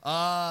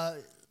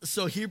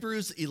 So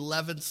Hebrews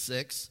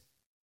 11:6.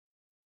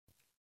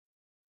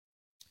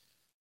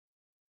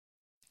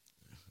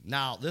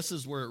 Now, this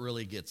is where it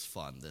really gets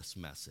fun, this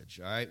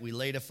message, all right? We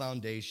laid a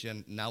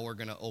foundation. Now we're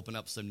going to open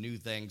up some new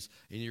things,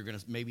 and you're going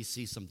to maybe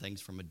see some things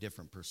from a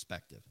different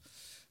perspective.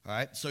 All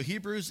right, so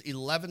Hebrews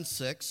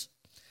 11:6,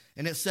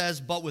 and it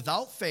says, but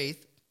without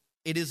faith,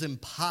 it is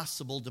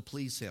impossible to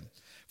please him.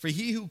 For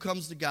he who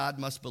comes to God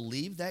must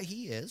believe that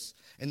he is,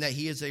 and that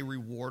he is a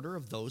rewarder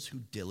of those who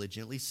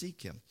diligently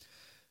seek him.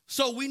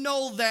 So we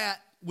know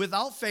that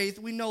without faith,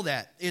 we know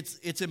that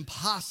it's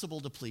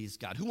impossible to please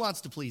God. Who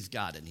wants to please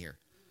God in here?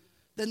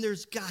 Then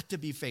there's got to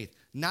be faith.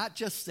 Not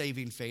just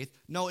saving faith.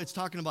 No, it's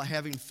talking about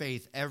having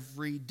faith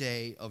every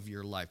day of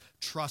your life.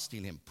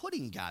 Trusting him.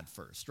 Putting God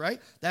first,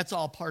 right? That's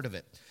all part of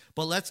it.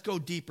 But let's go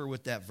deeper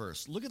with that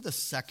verse. Look at the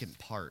second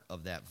part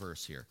of that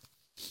verse here.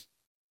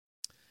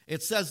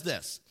 It says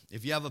this.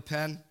 If you have a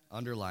pen,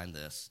 underline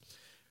this.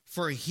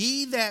 For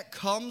he that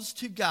comes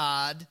to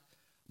God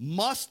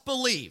must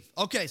believe.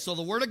 Okay, so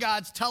the Word of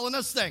God's telling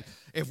us things.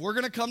 If we're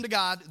going to come to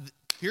God,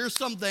 here's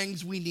some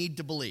things we need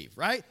to believe,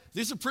 right?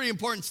 This is pretty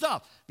important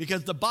stuff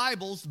because the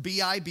Bible's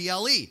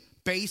B-I-B-L-E,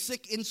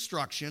 basic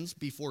instructions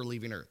before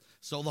leaving earth.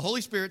 So the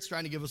Holy Spirit's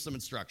trying to give us some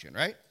instruction,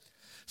 right?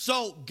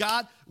 So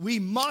God, we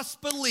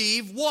must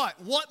believe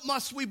what? What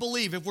must we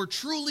believe if we're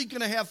truly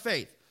going to have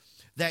faith?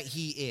 That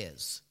he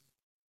is.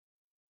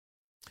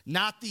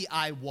 Not the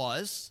I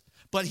was,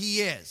 but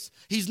he is.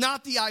 He's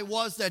not the I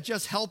was that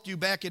just helped you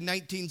back in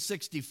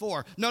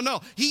 1964.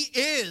 No. He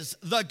is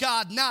the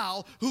God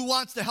now who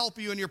wants to help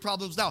you in your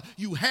problems now.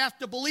 You have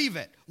to believe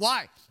it.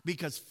 Why?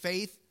 Because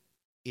faith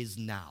is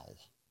now.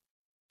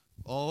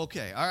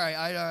 Okay, all right,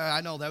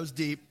 I know that was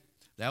deep.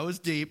 That was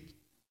deep.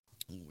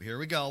 Here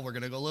we go. We're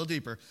going to go a little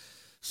deeper.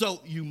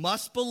 So you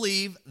must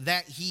believe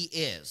that he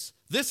is.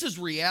 This is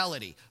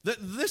reality.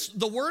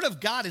 The Word of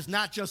God is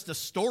not just a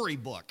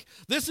storybook.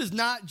 This is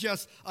not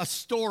just a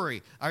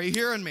story. Are you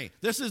hearing me?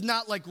 This is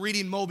not like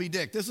reading Moby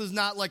Dick. This is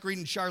not like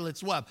reading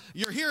Charlotte's Web.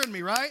 You're hearing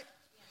me, right?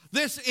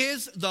 This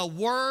is the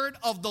Word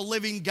of the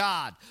living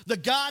God, the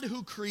God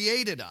who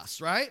created us,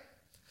 right?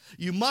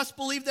 You must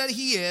believe that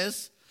he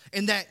is,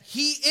 and that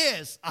he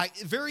is,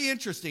 very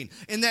interesting,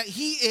 and that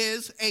he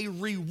is a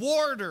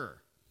rewarder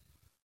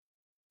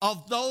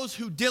of those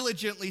who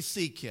diligently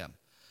seek him.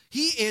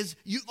 He is,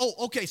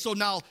 okay, so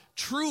now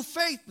true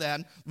faith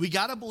then, we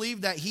got to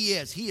believe that he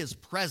is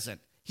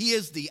present. He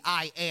is the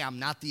I am,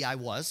 not the I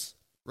was,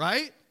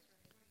 right?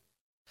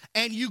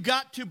 And you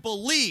got to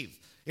believe.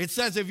 It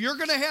says if you're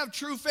going to have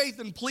true faith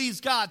and please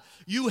God,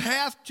 you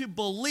have to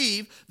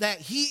believe that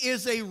he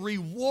is a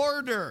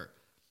rewarder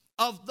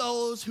of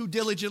those who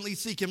diligently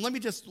seek him. Let me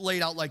just lay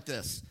it out like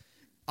this.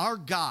 Our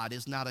God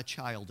is not a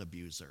child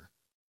abuser.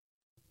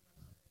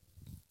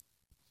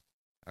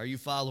 Are you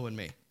following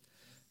me?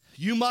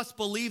 You must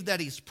believe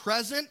that he's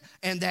present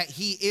and that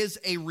he is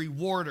a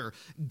rewarder.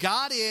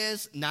 God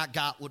is not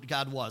God what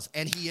God was,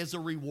 and he is a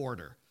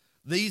rewarder.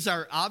 These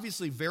are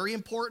obviously very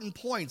important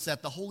points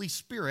that the Holy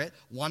Spirit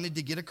wanted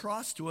to get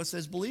across to us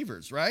as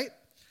believers, right?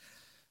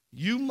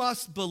 You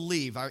must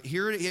believe.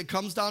 Here it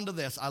comes down to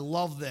this. I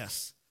love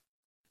this.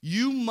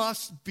 You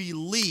must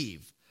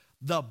believe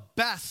the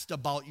best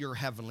about your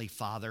Heavenly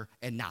Father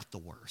and not the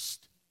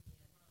worst.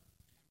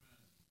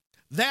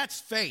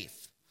 That's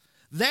faith.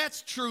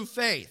 That's true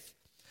faith.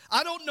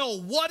 I don't know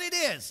what it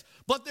is,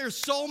 but there's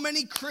so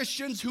many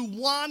Christians who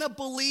want to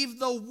believe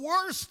the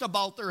worst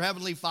about their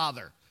Heavenly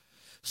Father.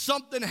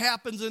 Something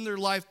happens in their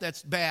life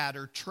that's bad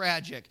or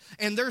tragic,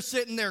 and they're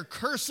sitting there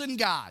cursing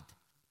God.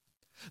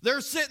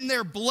 They're sitting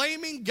there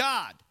blaming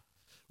God,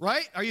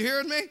 right? Are you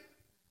hearing me?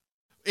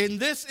 And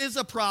this is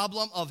a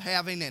problem of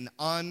having an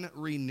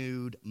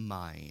unrenewed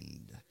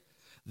mind.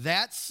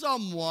 That's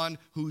someone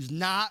who's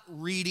not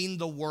reading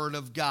the Word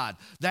of God.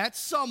 That's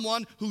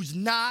someone who's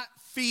not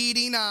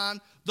feeding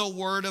on the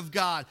Word of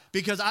God.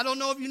 Because I don't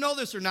know if you know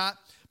this or not,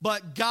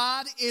 but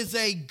God is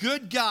a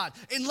good God.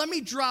 And let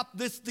me drop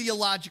this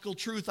theological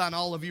truth on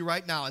all of you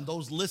right now and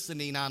those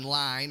listening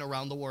online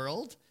around the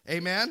world.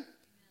 Amen?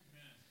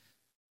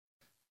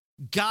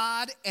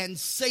 God and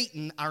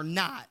Satan are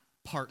not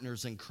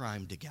partners in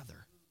crime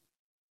together.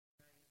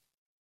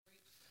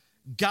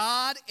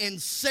 God and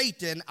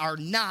Satan are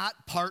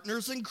not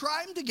partners in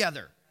crime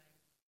together.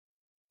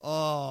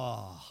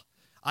 Oh,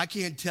 I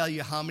can't tell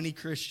you how many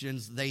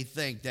Christians they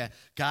think that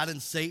God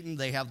and Satan,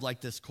 they have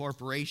like this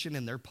corporation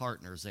and they're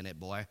partners in it,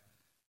 boy.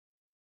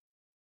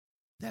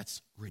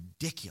 That's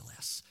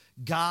ridiculous.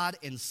 God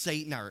and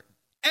Satan are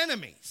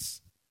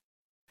enemies.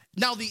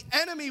 Now, the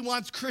enemy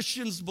wants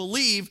Christians to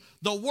believe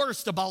the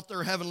worst about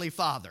their Heavenly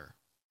Father,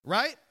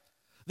 right?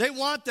 They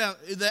want them.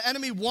 The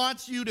enemy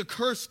wants you to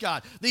curse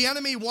God. The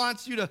enemy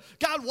wants you to,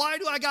 God, why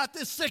do I got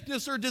this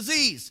sickness or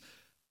disease?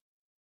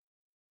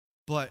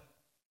 But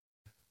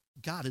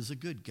God is a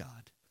good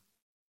God.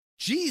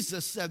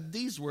 Jesus said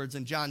these words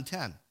in John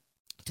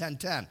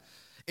 10:10.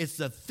 It's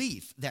the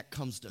thief that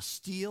comes to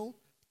steal,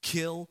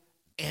 kill,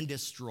 and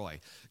destroy.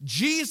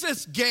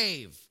 Jesus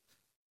gave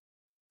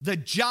the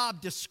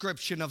job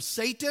description of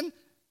Satan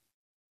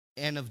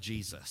and of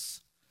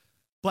Jesus.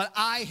 But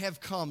I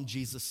have come,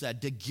 Jesus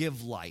said, to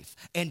give life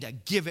and to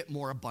give it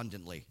more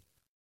abundantly.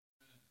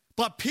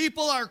 But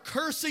people are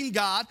cursing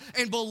God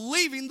and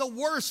believing the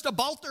worst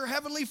about their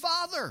Heavenly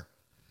Father.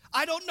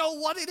 I don't know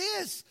what it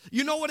is.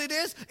 You know what it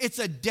is? It's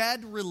a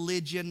dead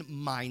religion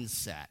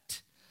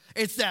mindset.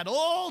 It's that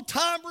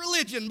old-time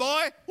religion,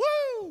 boy.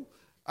 Woo!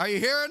 Are you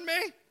hearing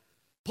me?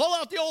 Pull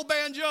out the old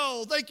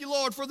banjo. Thank you,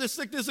 Lord, for this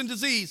sickness and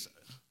disease.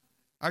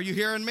 Are you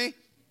hearing me?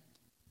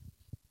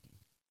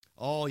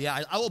 Oh,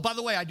 yeah. Oh, by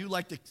the way, I do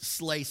like to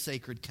slay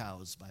sacred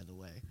cows, by the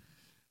way.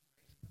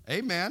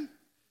 Amen.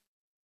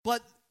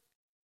 But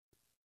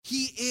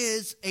he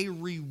is a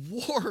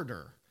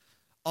rewarder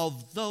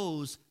of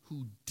those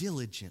who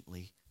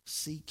diligently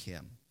seek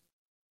him.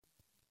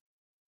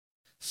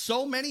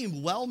 So many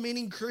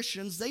well-meaning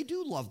Christians, they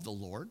do love the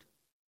Lord,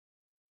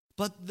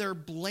 but they're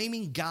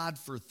blaming God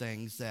for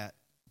things that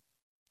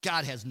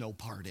God has no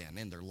part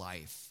in their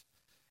life.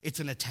 It's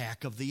an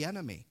attack of the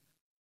enemy,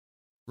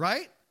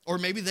 right? Or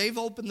maybe they've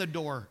opened the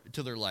door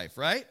to their life,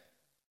 right?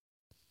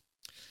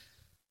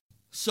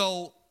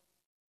 So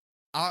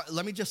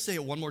let me just say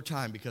it one more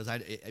time, because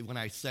when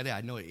I said it,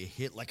 I know it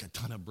hit like a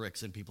ton of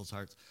bricks in people's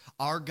hearts.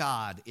 Our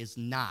God is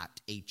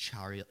not a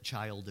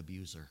child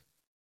abuser.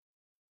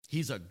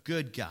 He's a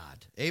good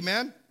God.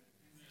 Amen?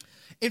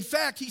 In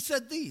fact, he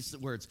said these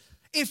words,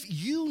 if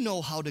you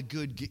know how to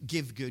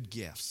give good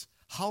gifts,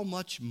 how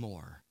much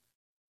more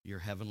your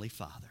heavenly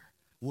Father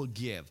will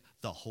give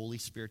the Holy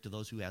Spirit to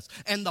those who ask.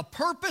 And the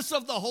purpose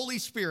of the Holy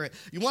Spirit,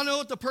 you want to know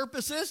what the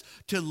purpose is?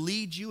 To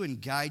lead you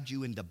and guide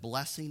you into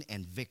blessing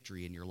and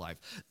victory in your life.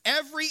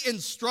 Every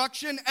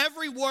instruction,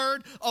 every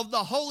word of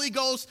the Holy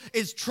Ghost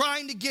is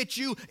trying to get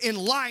you in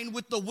line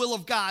with the will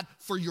of God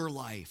for your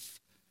life.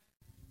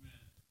 Amen.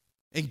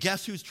 And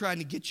guess who's trying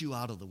to get you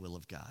out of the will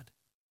of God?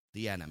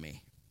 The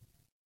enemy.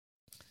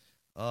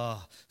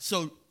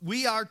 So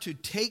we are to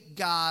take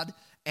God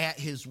at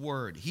his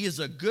word. He is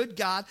a good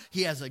God.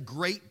 He has a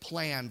great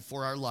plan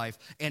for our life.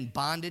 And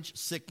bondage,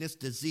 sickness,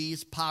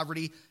 disease,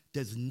 poverty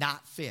does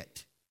not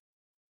fit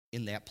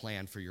in that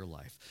plan for your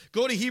life.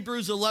 Go to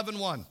Hebrews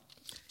 11:1.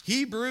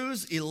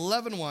 Hebrews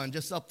 11:1,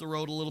 just up the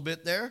road a little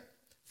bit there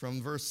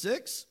from verse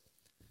 6.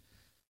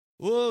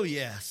 Oh,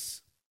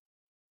 yes.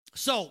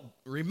 So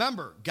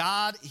remember,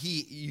 God,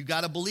 you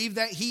got to believe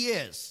that he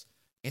is.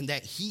 And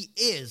that he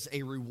is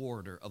a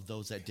rewarder of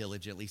those that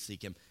diligently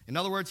seek him. In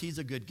other words, he's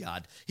a good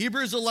God.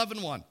 Hebrews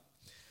 11:1.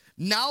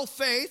 Now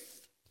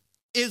faith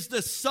is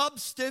the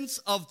substance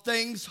of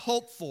things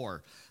hoped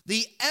for,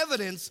 the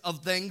evidence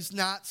of things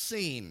not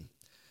seen.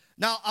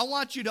 Now, I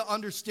want you to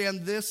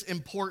understand this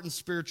important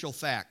spiritual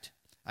fact.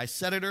 I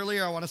said it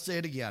earlier, I want to say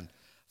it again.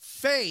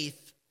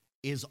 Faith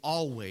is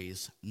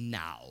always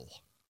now.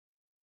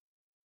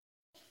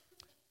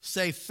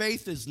 Say,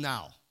 faith is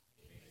now.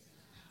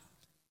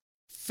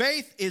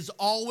 Faith is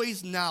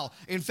always now.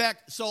 In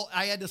fact, so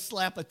I had to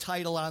slap a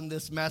title on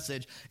this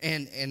message,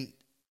 and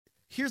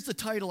here's the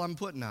title I'm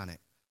putting on it.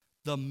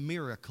 The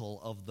miracle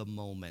of the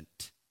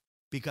moment.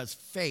 Because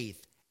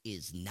faith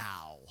is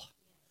now.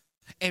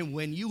 And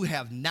when you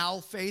have now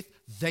faith,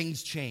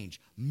 things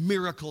change.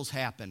 Miracles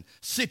happen.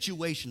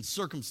 Situations,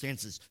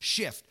 circumstances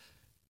shift.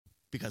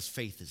 Because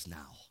faith is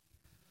now.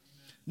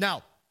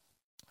 Now,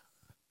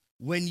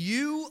 when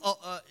you...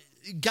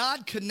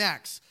 God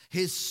connects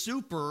his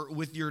super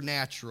with your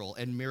natural,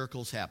 and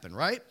miracles happen,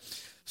 right?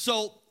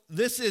 So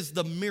this is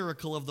the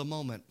miracle of the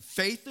moment.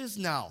 Faith is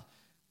now.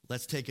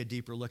 Let's take a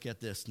deeper look at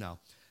this now.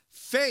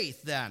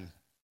 Faith, then.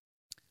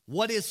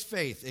 What is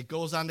faith? It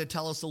goes on to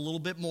tell us a little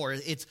bit more.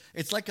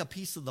 It's like a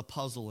piece of the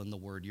puzzle in the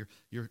word.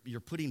 You're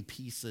putting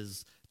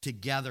pieces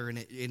together, and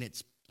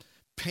it's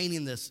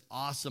painting this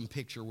awesome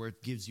picture where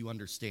it gives you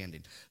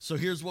understanding. So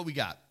here's what we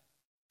got.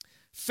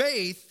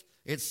 Faith,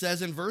 it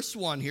says in verse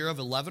 1 here of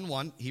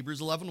 11:1, Hebrews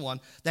 11:1,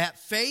 that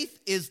faith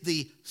is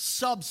the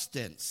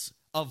substance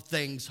of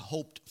things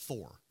hoped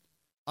for.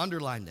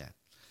 Underline that.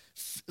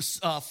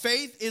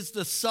 Faith is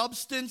the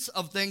substance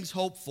of things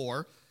hoped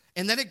for.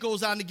 And then it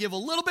goes on to give a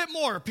little bit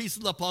more, a piece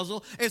of the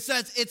puzzle. It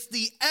says it's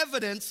the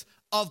evidence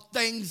of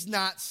things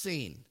not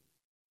seen.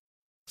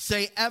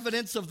 Say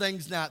evidence of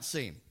things not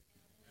seen.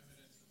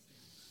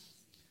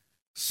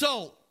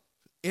 So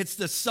it's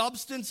the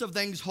substance of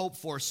things hoped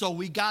for. So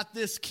we got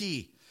this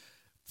key.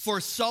 For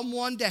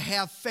someone to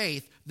have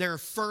faith, there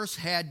first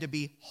had to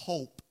be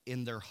hope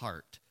in their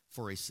heart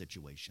for a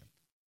situation.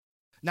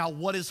 Now,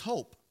 what is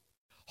hope?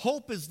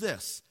 Hope is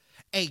this,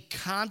 a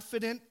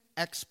confident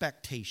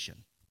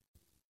expectation.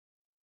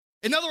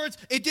 In other words,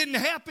 it didn't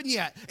happen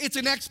yet. It's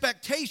an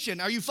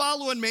expectation. Are you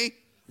following me?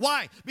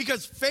 Why?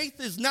 Because faith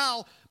is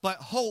now, but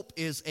hope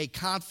is a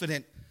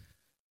confident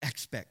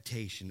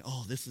expectation.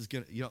 Oh, this is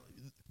going to,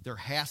 there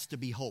has to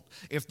be hope.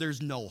 If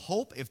there's no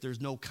hope, if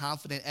there's no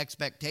confident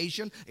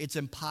expectation, it's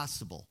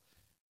impossible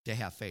to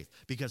have faith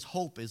because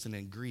hope is an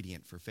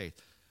ingredient for faith.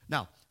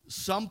 Now,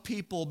 some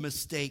people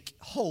mistake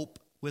hope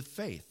with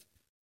faith,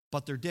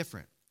 but they're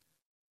different.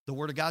 The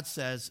Word of God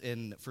says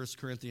in 1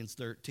 Corinthians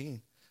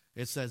 13,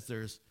 it says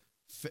there's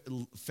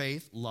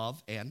faith,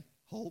 love, and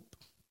hope.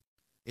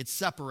 It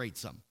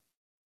separates them.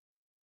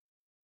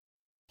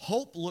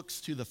 Hope looks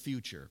to the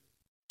future.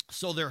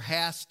 So there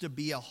has to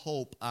be a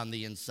hope on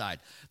the inside.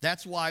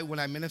 That's why when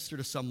I minister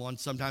to someone,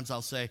 sometimes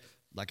I'll say,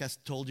 like I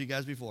told you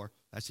guys before,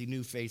 I see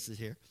new faces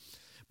here.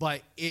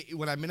 But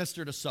when I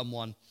minister to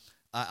someone,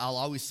 I'll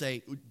always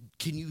say,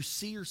 can you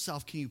see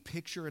yourself, can you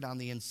picture it on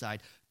the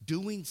inside,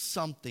 doing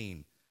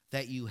something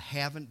that you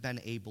haven't been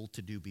able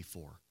to do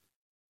before?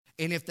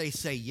 And if they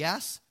say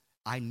yes,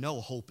 I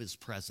know hope is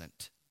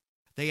present.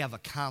 They have a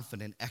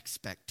confident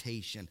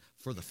expectation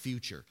for the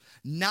future.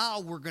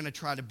 Now we're going to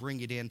try to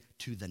bring it in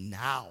to the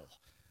now.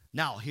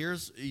 Now,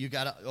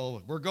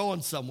 we're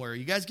going somewhere.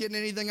 You guys getting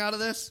anything out of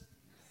this?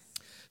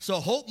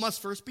 So hope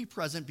must first be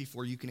present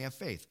before you can have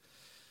faith.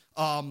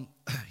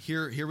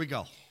 Here we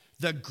go.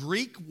 The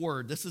Greek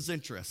word, this is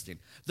interesting.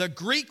 The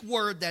Greek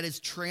word that is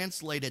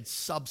translated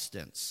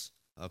substance,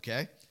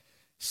 okay?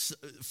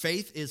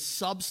 Faith is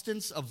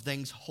substance of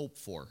things hoped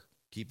for.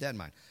 Keep that in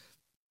mind.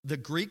 The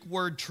Greek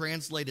word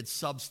translated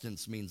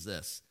substance means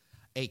this: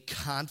 a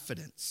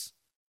confidence,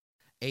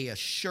 a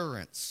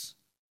assurance,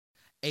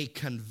 a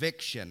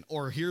conviction,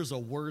 or here's a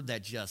word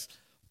that just,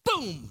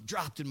 boom,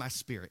 dropped in my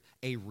spirit,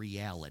 a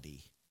reality.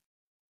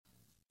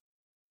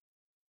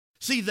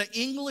 See, the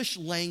English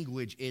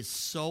language is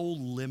so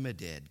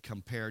limited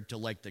compared to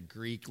like the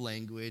Greek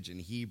language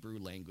and Hebrew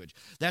language.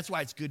 That's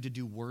why it's good to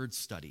do word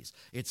studies.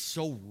 It's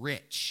so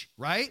rich,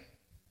 right?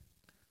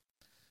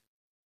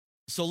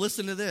 So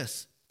listen to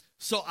this.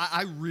 So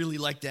I really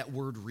like that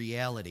word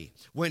reality.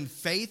 When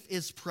faith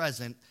is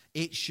present,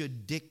 it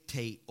should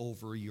dictate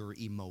over your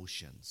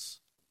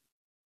emotions.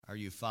 Are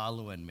you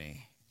following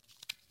me?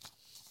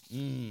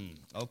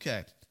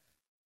 Okay.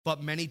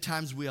 But many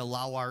times we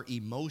allow our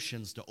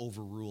emotions to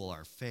overrule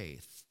our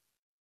faith.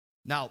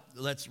 Now,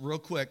 let's real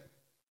quick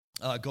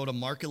go to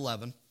Mark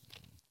 11.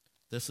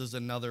 This is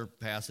another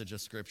passage of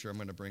Scripture I'm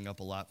going to bring up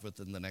a lot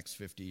within the next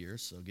 50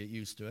 years, so get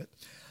used to it.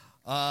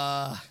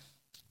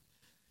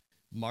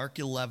 Mark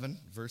 11,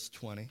 verse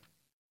 20.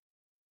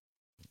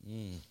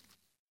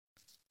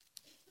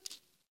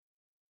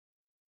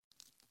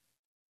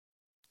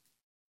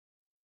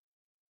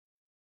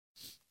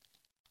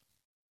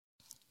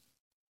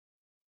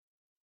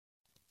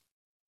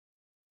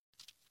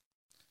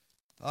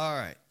 All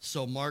right,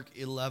 so Mark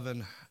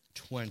 11,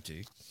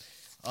 20.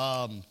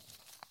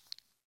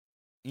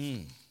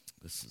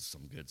 This is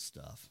some good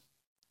stuff.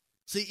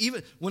 See,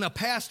 even when a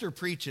pastor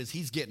preaches,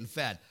 he's getting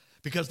fed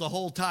because the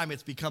whole time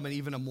it's becoming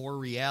even a more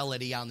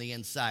reality on the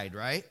inside,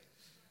 right?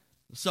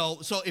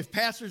 So if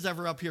pastor's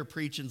ever up here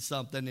preaching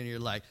something and you're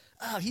like,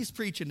 oh, he's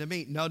preaching to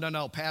me.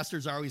 No.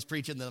 Pastors are always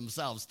preaching to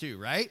themselves too,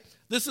 right?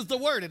 This is the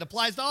word. It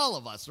applies to all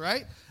of us,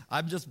 right?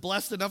 I'm just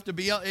blessed enough to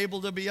be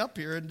able to be up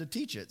here and to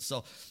teach it.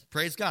 So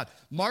praise God.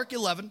 Mark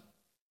 11,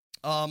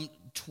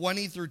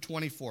 20 through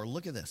 24.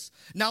 Look at this.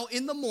 Now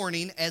in the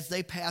morning, as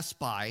they passed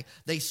by,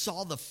 they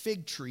saw the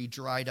fig tree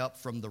dried up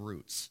from the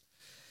roots.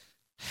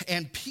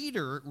 And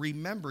Peter,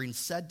 remembering,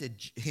 said to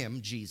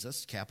him,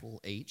 Jesus, capital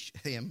H,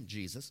 him,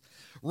 Jesus,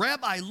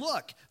 Rabbi,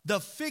 look, the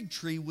fig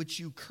tree which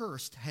you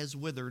cursed has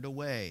withered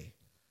away.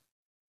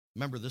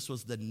 Remember, this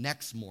was the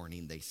next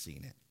morning they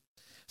seen it.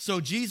 So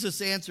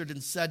Jesus answered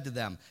and said to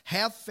them,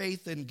 have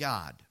faith in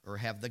God, or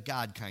have the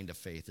God kind of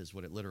faith is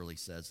what it literally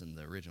says in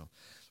the original.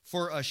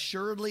 For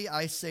assuredly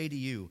I say to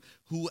you,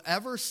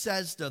 whoever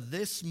says to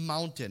this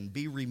mountain,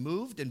 be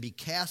removed and be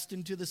cast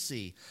into the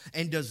sea,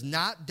 and does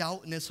not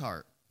doubt in his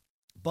heart,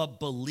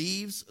 but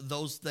believes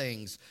those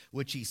things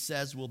which he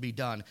says will be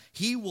done,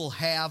 he will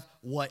have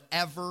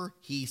whatever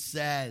he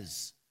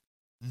says.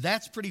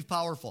 That's pretty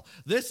powerful.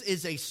 This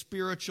is a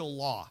spiritual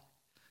law.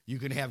 You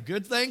can have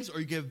good things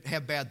or you can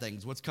have bad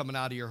things. What's coming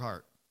out of your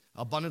heart?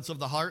 Abundance of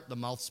the heart, the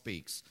mouth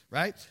speaks,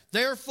 right?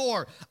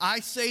 Therefore,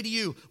 I say to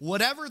you,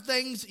 whatever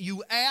things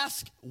you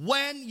ask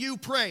when you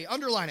pray,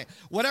 underline it,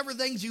 whatever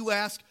things you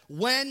ask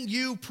when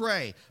you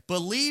pray,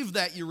 believe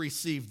that you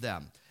receive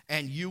them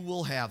and you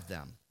will have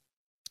them.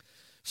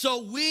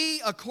 So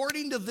we,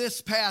 according to this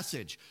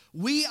passage,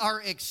 we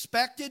are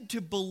expected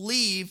to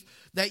believe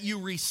that you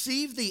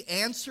receive the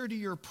answer to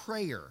your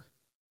prayer.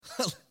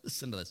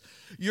 Listen to this.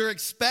 You're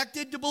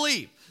expected to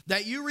believe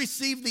that you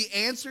receive the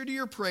answer to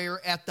your prayer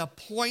at the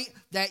point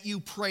that you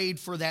prayed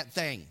for that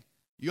thing.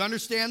 You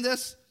understand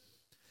this?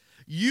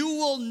 You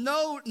will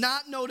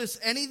not notice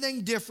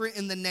anything different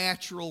in the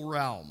natural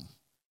realm.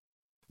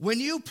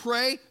 When you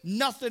pray,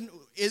 nothing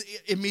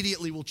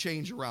immediately will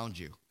change around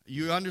you.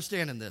 You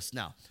understanding this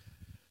now?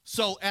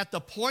 So at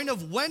the point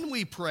of when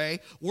we pray,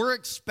 we're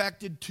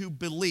expected to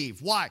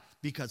believe. Why?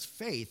 Because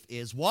faith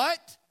is what?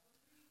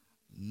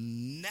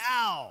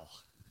 Now.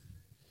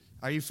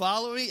 Are you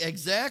following me?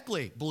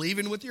 Exactly.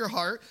 Believing with your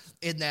heart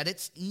in that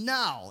it's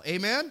now.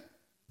 Amen?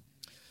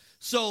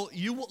 So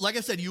you, like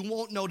I said, you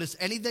won't notice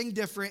anything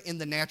different in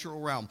the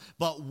natural realm.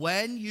 But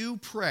when you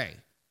pray,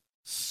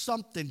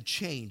 something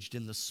changed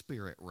in the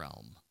spirit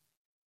realm.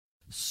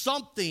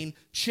 Something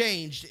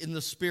changed in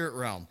the spirit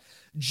realm.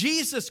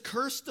 Jesus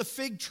cursed the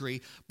fig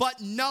tree,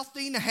 but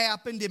nothing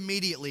happened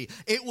immediately.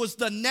 It was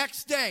the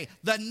next day,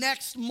 the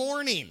next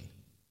morning,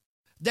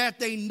 that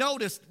they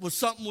noticed was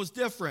something was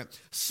different.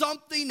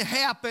 Something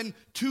happened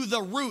to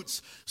the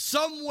roots.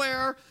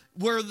 Somewhere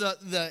where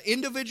the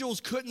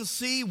individuals couldn't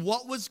see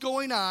what was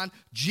going on,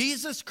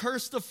 Jesus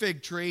cursed the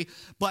fig tree,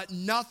 but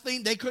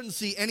they couldn't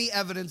see any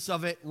evidence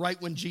of it right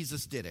when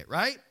Jesus did it,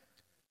 right?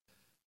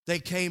 They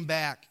came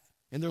back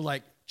and they're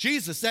like,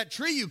 Jesus, that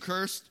tree you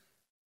cursed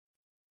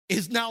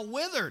is now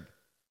withered.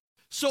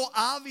 So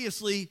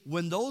obviously,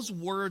 when those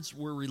words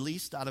were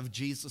released out of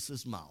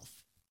Jesus' mouth,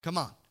 come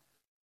on,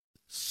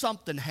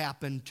 something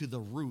happened to the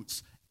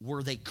roots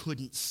where they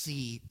couldn't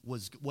see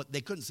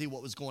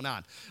what was going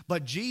on.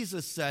 But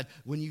Jesus said,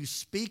 when you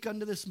speak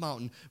unto this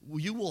mountain,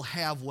 you will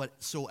have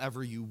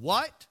whatsoever you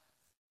what?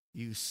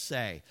 You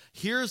say.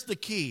 Here's the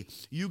key.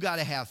 You got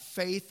to have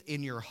faith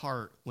in your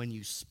heart when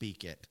you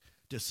speak it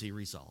to see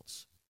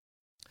results.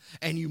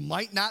 And you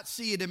might not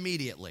see it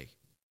immediately.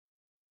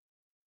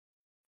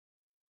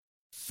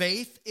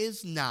 Faith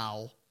is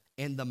now,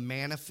 and the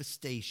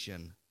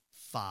manifestation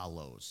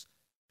follows.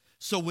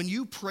 So when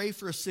you pray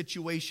for a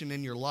situation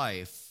in your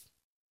life,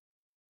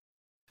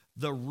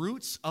 the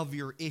roots of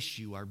your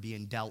issue are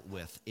being dealt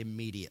with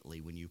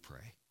immediately when you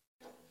pray.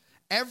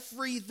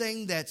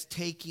 Everything that's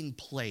taking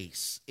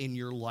place in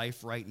your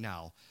life right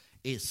now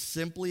is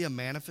simply a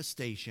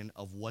manifestation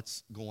of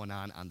what's going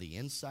on the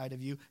inside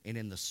of you and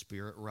in the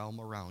spirit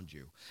realm around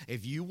you.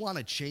 If you want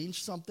to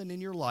change something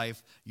in your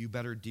life, you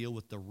better deal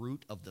with the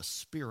root of the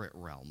spirit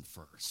realm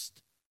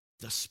first,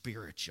 the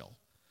spiritual.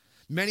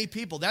 Many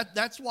people,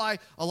 that's why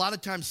a lot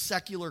of times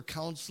secular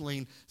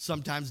counseling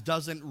sometimes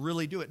doesn't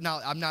really do it.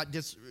 Now, I'm not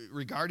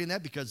disregarding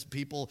that because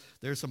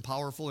there's some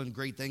powerful and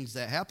great things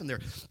that happen there.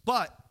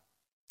 But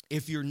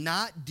if you're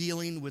not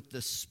dealing with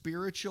the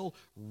spiritual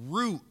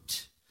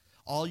root,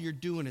 all you're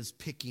doing is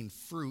picking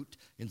fruit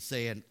and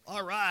saying,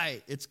 all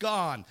right, it's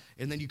gone.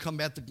 And then you come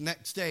back the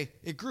next day,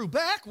 it grew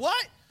back?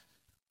 What?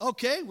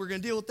 Okay, we're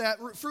going to deal with that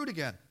fruit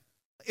again.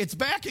 It's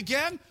back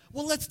again?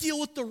 Well, let's deal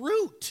with the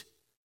root.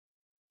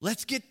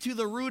 Let's get to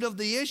the root of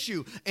the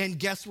issue. And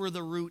guess where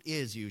the root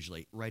is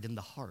usually? Right in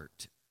the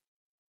heart.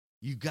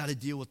 You got to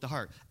deal with the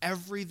heart.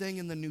 Everything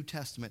in the New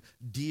Testament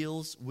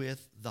deals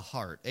with the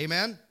heart.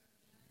 Amen?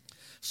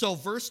 So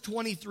verse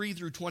 23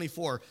 through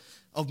 24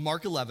 of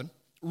Mark 11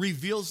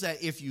 reveals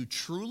that if you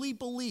truly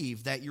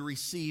believe that you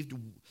received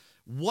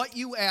what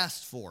you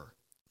asked for,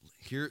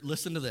 here,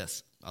 listen to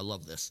this. I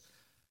love this.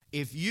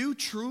 If you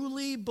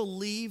truly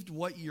believed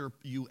what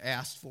you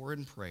asked for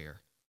in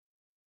prayer,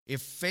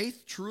 if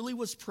faith truly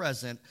was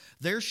present,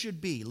 there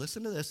should be,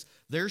 listen to this,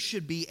 there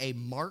should be a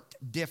marked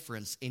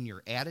difference in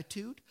your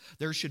attitude.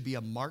 There should be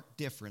a marked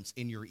difference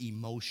in your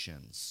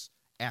emotions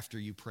after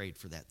you prayed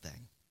for that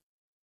thing.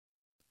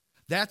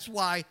 That's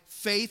why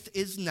faith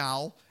is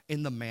now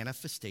and the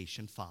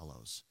manifestation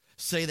follows.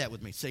 Say that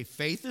with me. Say,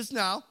 faith is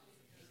now,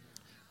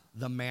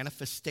 the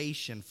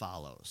manifestation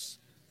follows.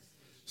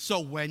 So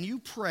when you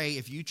pray,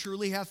 if you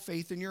truly have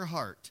faith in your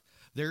heart,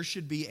 there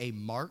should be a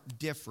marked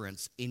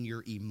difference in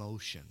your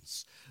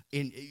emotions.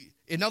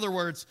 In other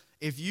words,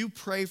 if you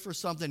pray for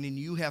something and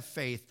you have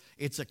faith,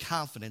 it's a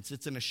confidence,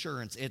 it's an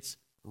assurance, it's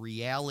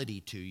reality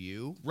to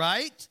you,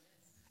 right?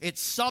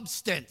 It's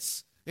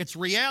substance, it's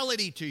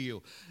reality to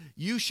you.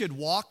 You should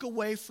walk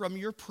away from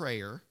your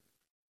prayer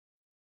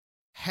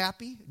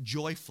happy,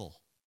 joyful,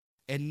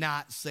 and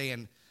not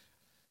saying,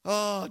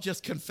 oh,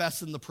 just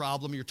confessing the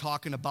problem. You're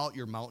talking about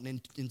your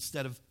mountain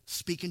instead of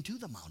speaking to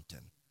the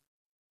mountain.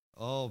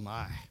 Oh,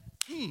 my.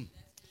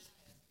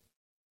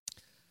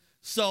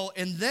 So,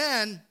 and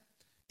then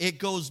it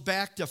goes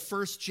back to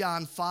 1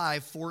 John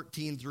 5,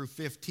 14 through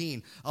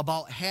 15,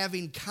 about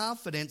having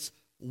confidence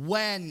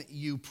when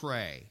you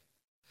pray.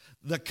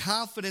 The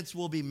confidence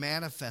will be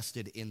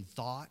manifested in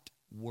thought,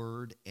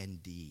 word,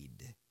 and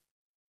deed.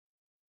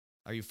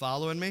 Are you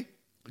following me?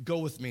 Go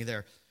with me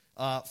there.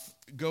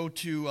 Go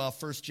to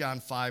 1 John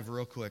 5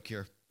 real quick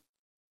here.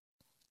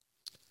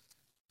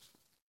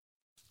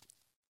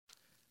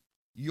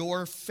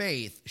 Your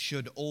faith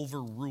should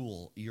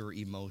overrule your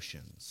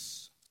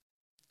emotions.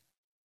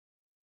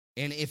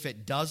 And if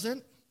it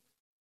doesn't,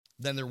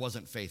 then there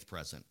wasn't faith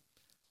present.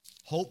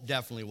 Hope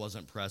definitely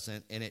wasn't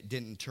present, and it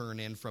didn't turn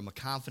in from a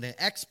confident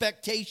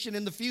expectation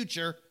in the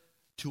future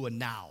to a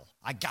now.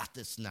 I got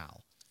this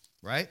now,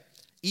 right?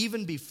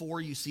 Even before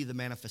you see the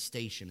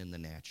manifestation in the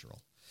natural.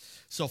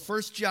 So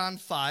 1 John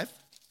 5,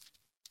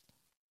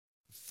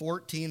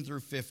 14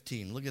 through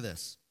 15. Look at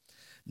this.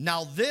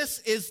 Now this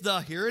is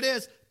here it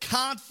is,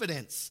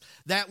 confidence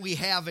that we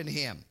have in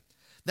him.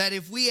 That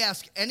if we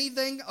ask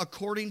anything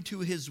according to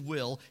his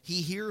will,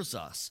 he hears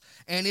us.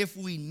 And if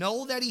we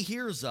know that he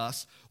hears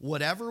us,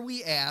 whatever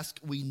we ask,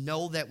 we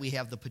know that we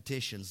have the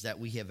petitions that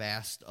we have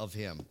asked of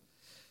him.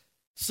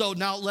 So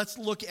now let's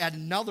look at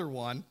another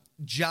one,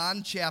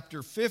 John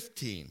chapter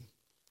 15.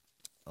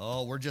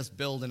 Oh, we're just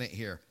building it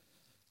here.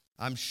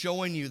 I'm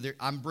showing you,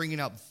 I'm bringing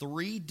up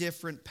 3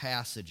 different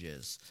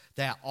passages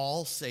that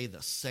all say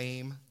the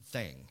same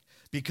thing.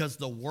 Because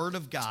the Word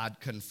of God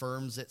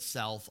confirms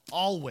itself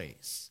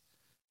always.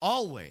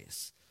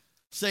 Always.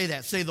 Say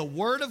that. Say the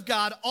Word of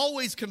God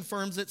always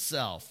confirms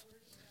itself.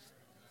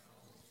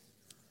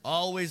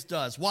 Always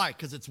does. Why?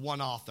 Because it's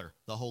one author,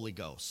 the Holy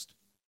Ghost.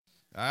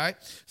 All right?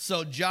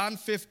 So John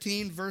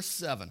 15, verse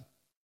 7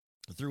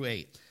 through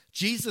 8.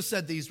 Jesus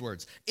said these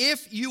words,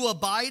 "If you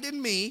abide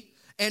in me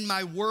and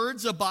my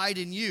words abide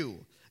in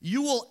you,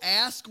 you will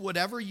ask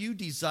whatever you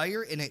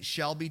desire and it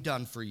shall be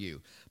done for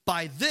you.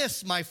 By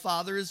this my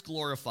Father is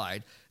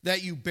glorified,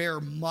 that you bear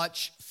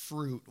much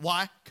fruit."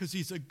 Why? Because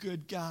he's a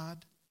good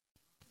God.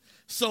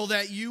 "So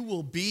that you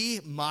will be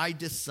my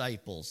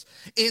disciples."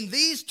 In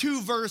these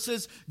two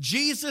verses,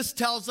 Jesus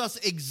tells us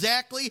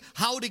exactly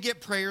how to get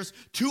prayers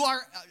to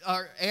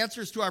our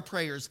answers to our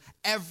prayers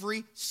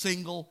every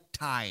single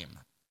time.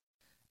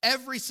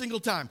 Every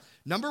single time.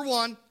 Number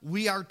one,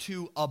 we are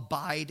to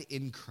abide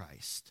in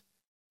Christ.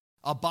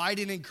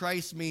 Abiding in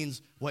Christ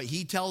means what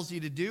he tells you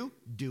to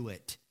do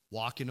it.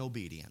 Walk in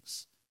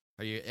obedience.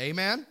 Are you,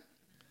 amen?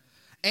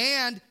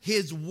 And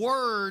his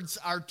words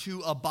are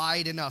to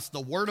abide in us. The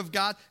word of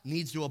God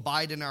needs to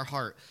abide in our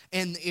heart.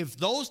 And if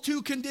those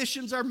two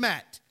conditions are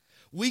met,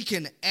 we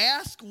can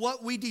ask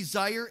what we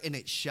desire and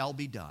it shall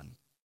be done.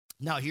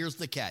 Now, here's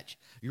the catch.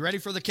 You ready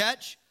for the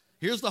catch?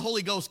 Here's the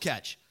Holy Ghost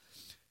catch.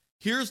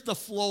 Here's the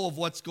flow of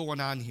what's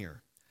going on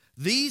here.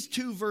 These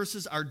two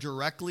verses are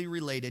directly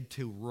related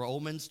to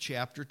Romans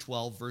chapter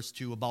 12, verse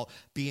 2, about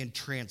being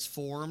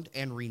transformed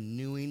and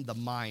renewing the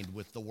mind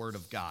with the word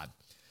of God.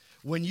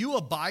 When you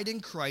abide in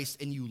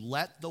Christ and you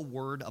let the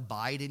word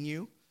abide in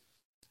you,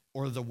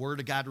 or the word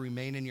of God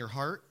remain in your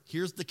heart,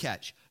 here's the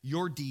catch.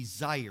 Your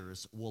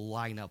desires will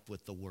line up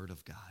with the word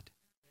of God.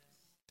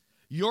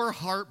 Your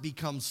heart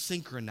becomes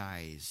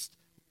synchronized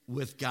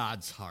with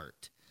God's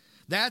heart.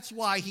 That's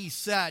why he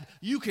said,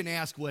 you can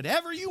ask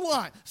whatever you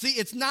want. See,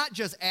 it's not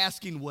just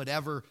asking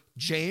whatever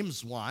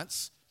James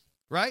wants,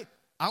 right?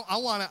 I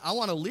want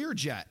a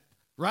Learjet,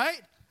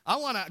 right? I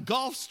want a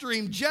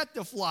Gulfstream jet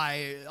to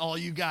fly, all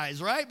you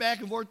guys, right? Back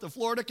and forth to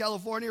Florida,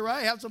 California,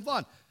 right? Have some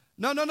fun.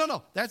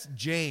 No. That's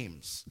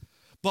James.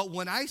 But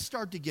when I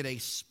start to get a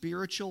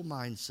spiritual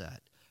mindset,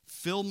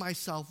 fill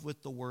myself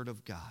with the word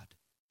of God,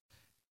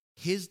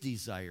 his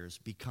desires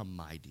become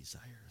my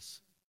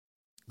desires.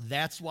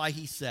 That's why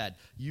he said,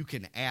 you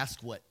can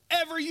ask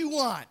whatever you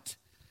want,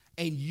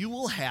 and you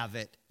will have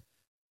it.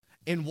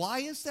 And why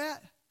is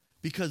that?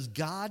 Because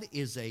God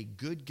is a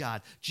good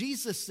God.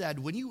 Jesus said,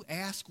 when you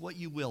ask what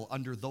you will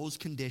under those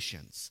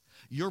conditions,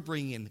 you're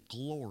bringing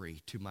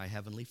glory to my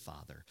heavenly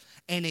Father.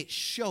 And it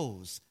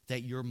shows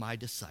that you're my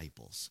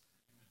disciples.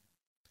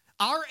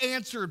 Our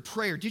answered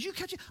prayer, did you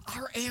catch it?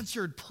 Our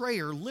answered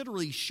prayer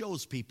literally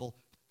shows people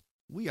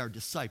we are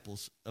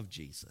disciples of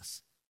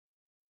Jesus.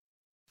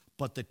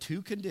 But the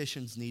two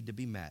conditions need to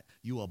be met.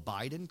 You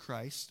abide in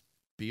Christ,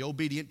 be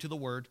obedient to the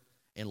word,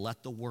 and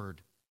let the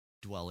word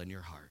dwell in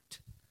your heart.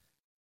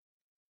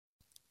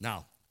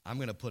 Now, I'm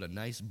going to put a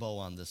nice bow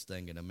on this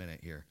thing in a minute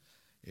here.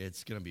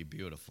 It's going to be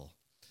beautiful.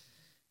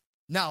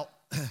 Now,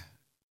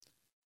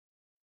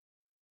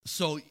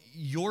 so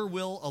your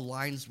will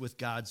aligns with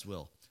God's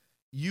will.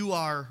 You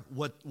are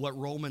what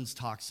Romans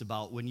talks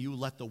about. When you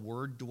let the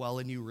word dwell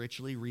in you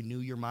richly, renew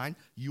your mind,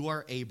 you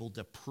are able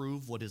to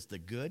prove what is the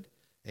good,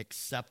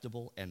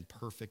 acceptable, and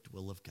perfect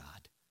will of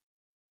God.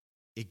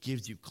 It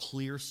gives you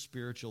clear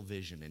spiritual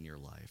vision in your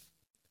life.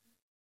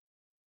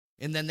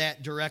 And then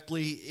that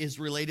directly is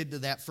related to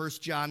that 1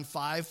 John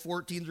 5,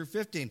 14 through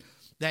 15,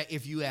 that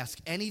if you ask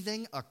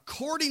anything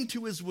according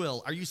to his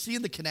will, are you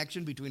seeing the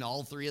connection between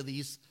all three of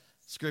these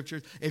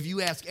scriptures? If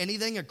you ask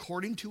anything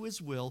according to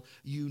his will,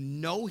 you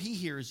know he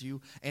hears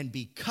you, and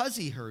because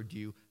he heard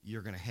you,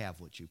 you're going to have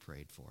what you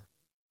prayed for.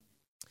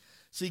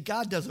 See,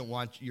 God doesn't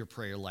want your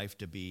prayer life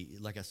to be,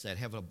 like I said,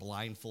 having a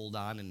blindfold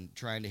on and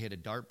trying to hit a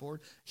dartboard.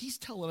 He's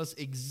telling us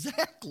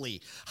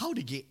exactly how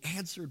to get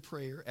answered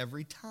prayer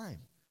every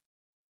time.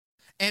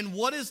 And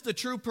what is the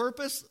true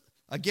purpose?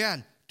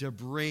 Again, to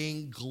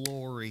bring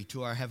glory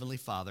to our Heavenly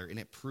Father, and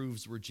it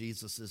proves we're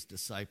Jesus'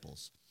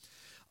 disciples.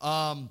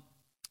 Now,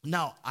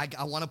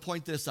 I want to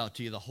point this out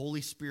to you. The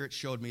Holy Spirit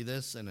showed me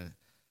this, and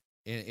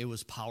it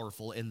was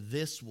powerful, and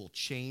this will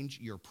change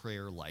your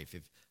prayer life.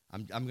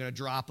 I'm going to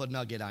drop a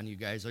nugget on you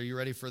guys. Are you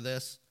ready for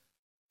this?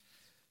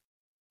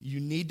 You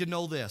need to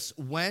know this.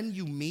 When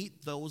you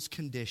meet those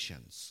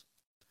conditions,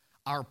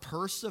 our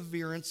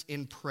perseverance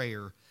in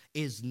prayer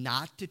is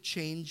not to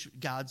change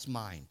God's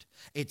mind.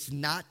 It's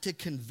not to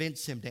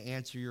convince him to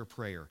answer your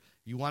prayer.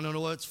 You want to know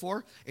what it's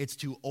for? It's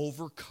to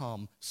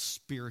overcome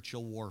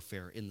spiritual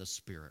warfare in the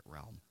spirit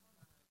realm.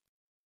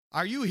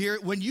 Are you here?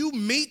 When you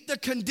meet the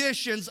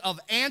conditions of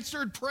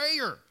answered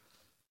prayer,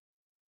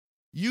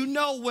 you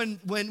know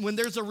when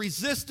there's a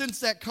resistance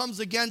that comes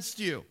against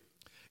you,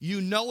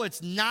 you know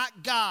it's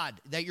not God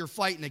that you're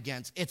fighting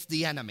against, it's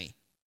the enemy.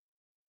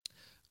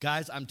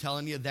 Guys, I'm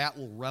telling you, that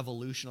will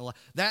revolutionize.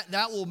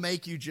 That will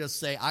make you just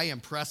say, I am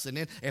pressing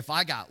in. If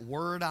I got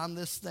word on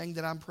this thing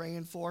that I'm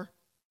praying for,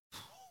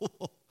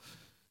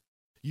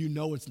 you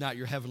know it's not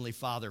your Heavenly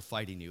Father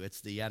fighting you.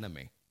 It's the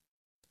enemy.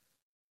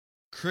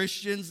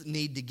 Christians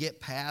need to get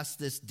past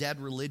this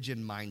dead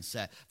religion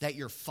mindset that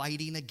you're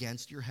fighting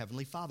against your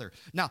Heavenly Father.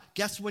 Now,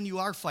 guess when you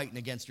are fighting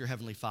against your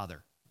Heavenly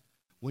Father?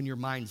 when your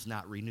mind's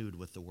not renewed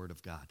with the word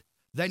of God.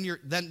 Then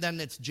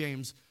it's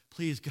James,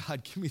 please,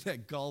 God, give me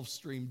that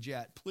Gulfstream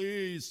jet,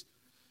 please.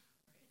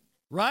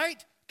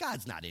 Right?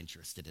 God's not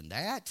interested in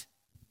that.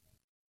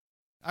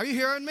 Are you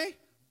hearing me?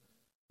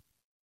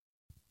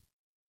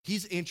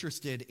 He's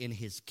interested in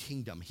his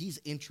kingdom. He's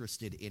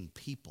interested in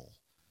people,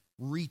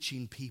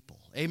 reaching people.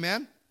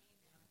 Amen?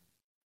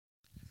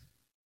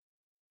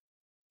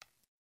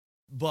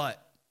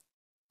 But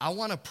I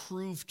want to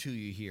prove to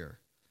you here,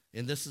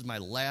 and this is my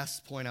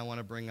last point I want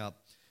to bring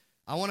up.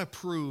 I want to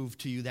prove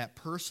to you that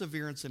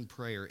perseverance in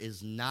prayer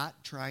is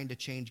not trying to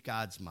change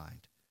God's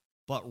mind,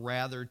 but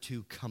rather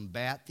to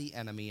combat the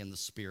enemy in the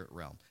spirit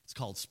realm. It's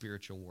called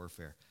spiritual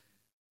warfare.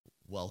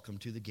 Welcome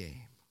to the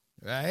game,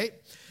 right?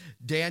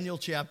 Daniel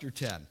chapter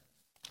 10.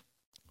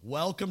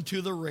 Welcome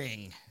to the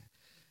ring.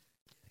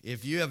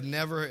 If you have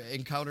never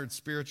encountered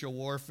spiritual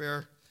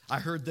warfare, I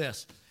heard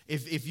this.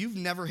 If you've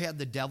never had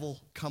the devil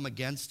come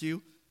against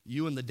you,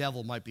 you and the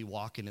devil might be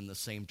walking in the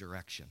same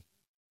direction.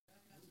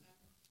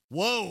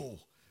 Whoa,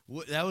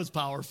 that was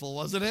powerful,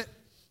 wasn't it?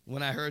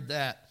 When I heard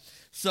that.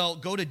 So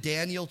go to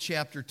Daniel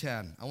chapter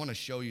 10. I want to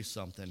show you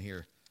something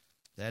here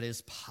that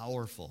is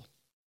powerful.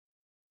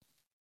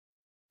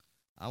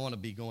 I want to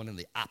be going in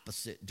the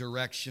opposite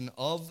direction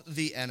of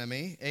the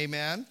enemy.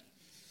 Amen.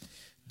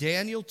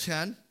 Daniel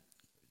 10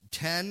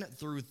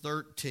 through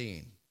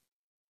 13.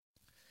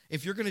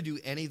 If you're going to do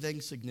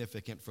anything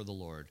significant for the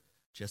Lord,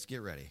 just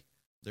get ready.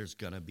 There's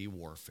going to be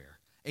warfare.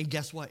 And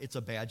guess what? It's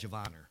a badge of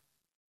honor.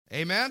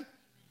 Amen?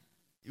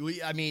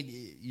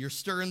 You're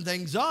stirring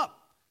things up.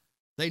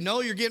 They know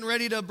you're getting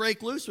ready to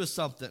break loose with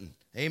something.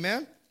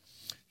 Amen?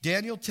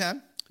 Daniel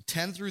 10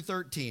 through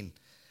 13.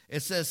 It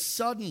says,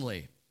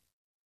 suddenly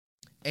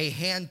a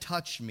hand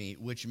touched me,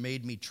 which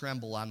made me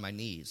tremble on my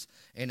knees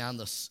and on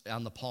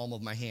the palm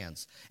of my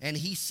hands. And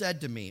he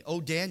said to me,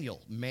 O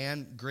Daniel,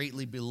 man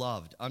greatly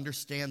beloved,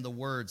 understand the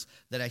words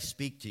that I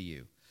speak to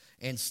you,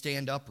 and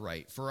stand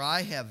upright. For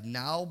I have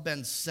now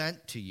been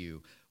sent to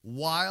you.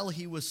 While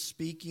he was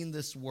speaking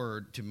this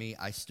word to me,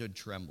 I stood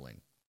trembling.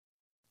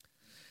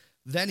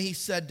 Then he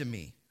said to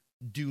me,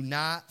 do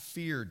not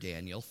fear,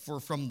 Daniel,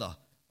 for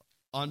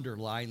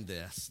underline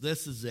this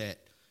is it.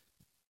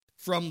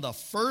 From the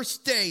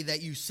first day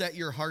that you set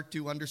your heart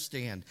to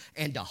understand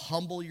and to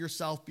humble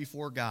yourself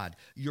before God,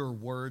 your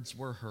words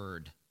were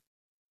heard.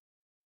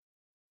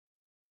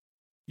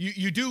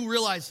 You do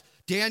realize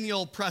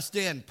Daniel pressed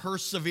in,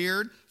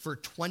 persevered for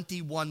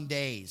 21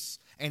 days,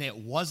 and it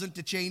wasn't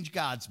to change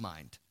God's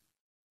mind.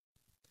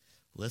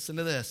 Listen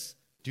to this.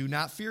 Do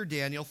not fear,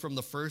 Daniel, from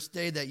the first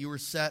day that you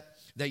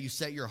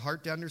set your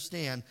heart to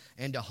understand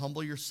and to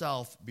humble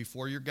yourself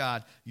before your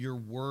God, your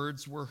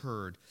words were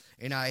heard,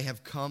 and I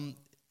have come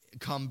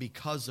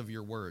because of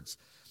your words.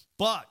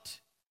 But,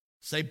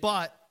 say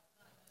but,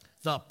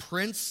 the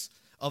prince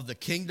of the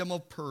kingdom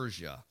of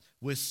Persia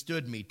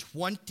withstood me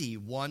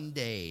 21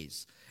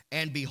 days.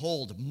 And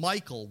behold,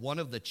 Michael, one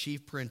of the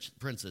chief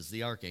princes,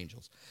 the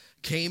archangels,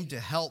 came to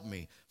help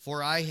me,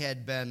 for I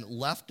had been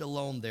left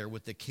alone there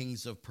with the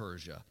kings of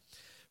Persia.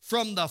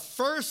 From the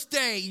first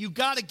day, you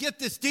got to get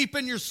this deep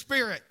in your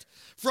spirit.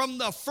 From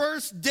the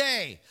first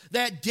day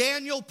that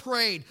Daniel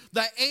prayed,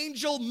 the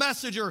angel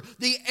messenger,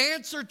 the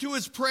answer to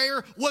his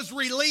prayer was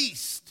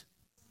released.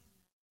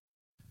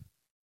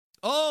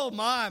 Oh,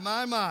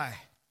 my.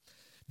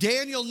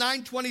 Daniel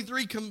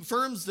 9:23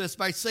 confirms this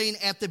by saying,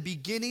 at the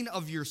beginning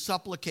of your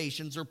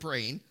supplications or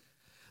praying,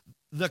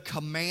 the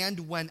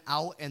command went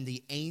out and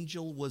the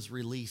angel was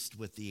released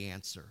with the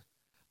answer.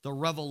 The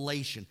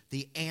revelation,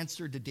 the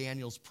answer to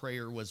Daniel's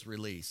prayer was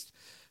released.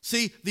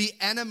 See, the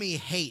enemy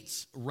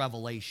hates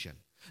revelation.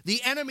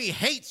 The enemy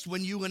hates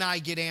when you and I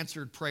get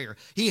answered prayer.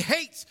 He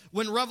hates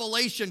when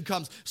revelation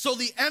comes. So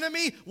the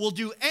enemy will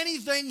do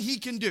anything he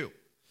can do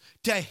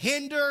to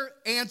hinder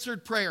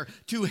answered prayer,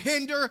 to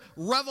hinder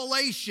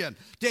revelation,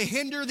 to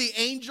hinder the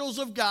angels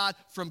of God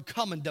from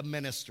coming to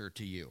minister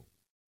to you.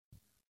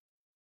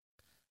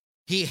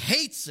 He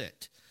hates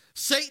it.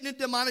 Satan and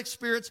demonic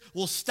spirits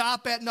will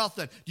stop at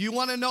nothing. Do you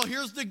want to know?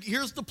 Here's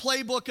the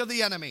playbook of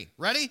the enemy.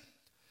 Ready?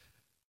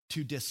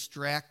 To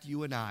distract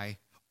you and I,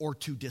 or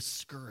to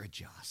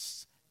discourage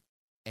us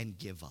and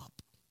give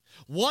up.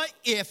 What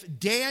if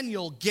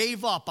Daniel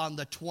gave up on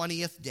the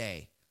 20th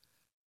day?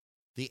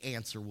 The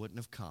answer wouldn't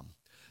have come.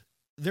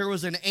 There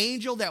was an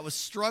angel that was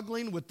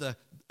struggling with the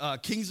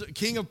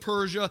king of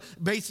Persia.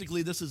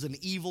 Basically, this is an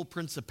evil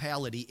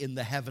principality in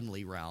the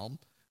heavenly realm,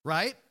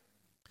 right?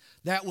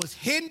 That was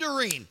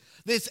hindering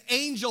this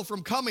angel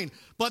from coming.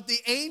 But the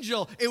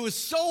angel, it was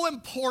so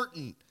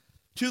important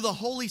to the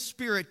Holy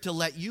Spirit to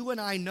let you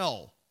and I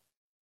know,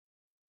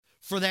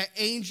 for that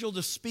angel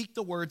to speak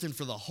the words and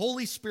for the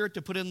Holy Spirit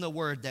to put in the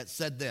word that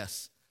said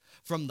this: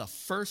 from the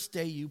first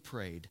day you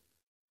prayed,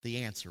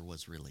 the answer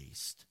was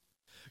released.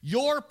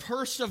 Your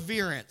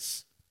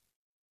perseverance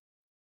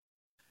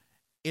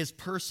is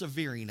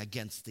persevering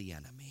against the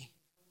enemy,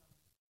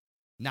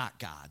 not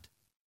God.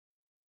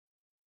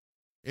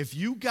 If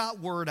you got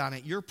word on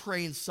it, you're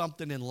praying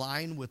something in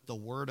line with the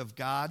word of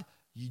God,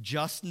 you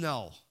just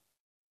know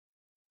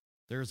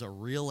there's a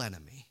real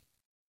enemy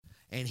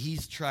And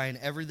he's trying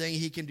everything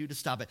he can do to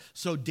stop it.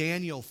 So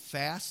Daniel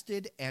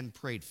fasted and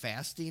prayed.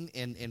 Fasting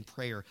and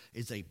prayer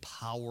is a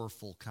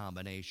powerful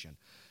combination.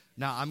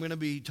 Now, I'm going to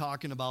be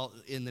talking about,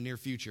 in the near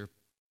future,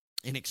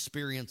 an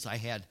experience I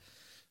had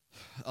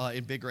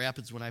in Big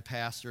Rapids when I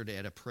pastored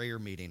at a prayer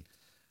meeting.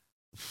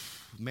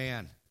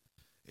 Man,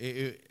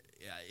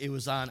 it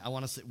was on, I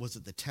want to say, was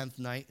it the 10th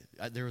night?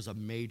 There was a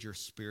major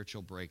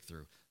spiritual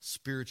breakthrough.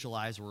 Spiritual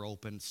eyes were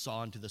open,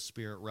 saw into the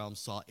spirit realm,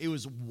 it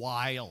was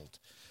wild.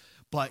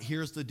 But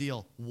here's the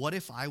deal. What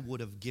if I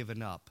would have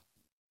given up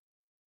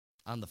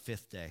on the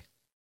 5th day?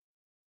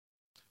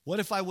 What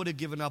if I would have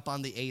given up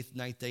on the 8th,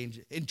 9th day?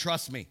 And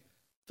trust me,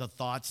 the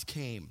thoughts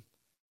came.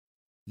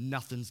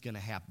 Nothing's going to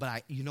happen.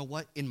 But you know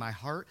what? In my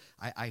heart,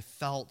 I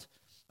felt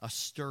a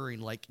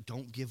stirring, like,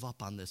 don't give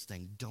up on this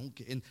thing.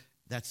 And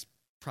that's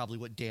probably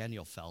what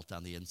Daniel felt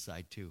on the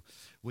inside too.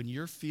 When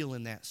you're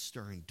feeling that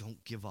stirring,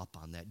 don't give up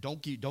on that.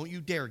 Don't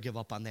you dare give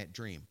up on that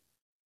dream.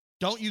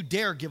 Don't you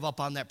dare give up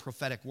on that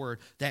prophetic word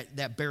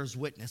that bears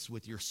witness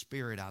with your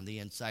spirit on the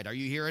inside. Are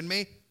you hearing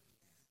me?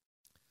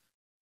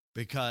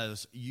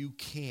 Because you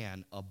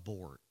can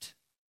abort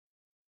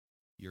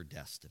your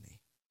destiny.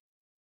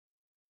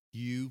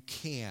 You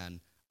can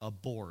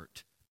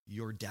abort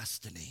your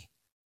destiny.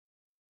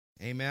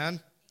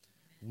 Amen?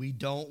 We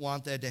don't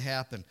want that to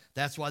happen.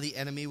 That's why the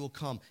enemy will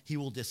come. He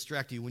will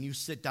distract you. When you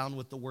sit down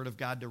with the Word of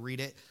God to read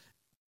it,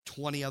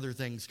 20 other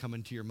things come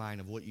into your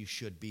mind of what you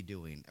should be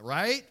doing,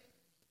 right?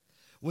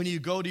 When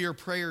you go to your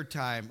prayer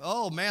time,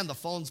 oh man, the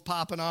phone's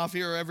popping off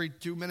here every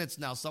 2 minutes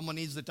now. Someone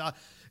needs to talk.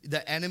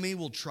 The enemy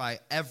will try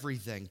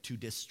everything to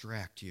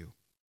distract you.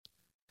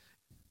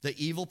 The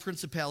evil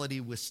principality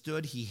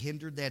withstood. He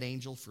hindered that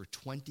angel for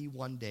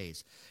 21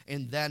 days.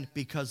 And then,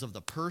 because of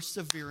the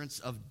perseverance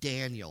of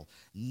Daniel,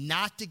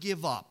 not to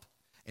give up,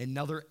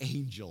 another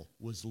angel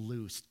was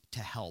loosed to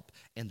help,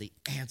 and the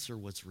answer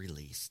was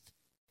released.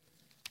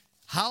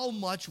 How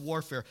much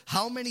warfare,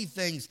 how many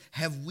things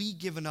have we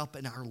given up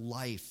in our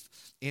life,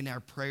 in our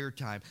prayer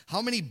time?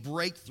 How many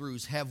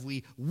breakthroughs have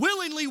we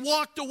willingly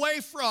walked away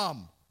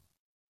from?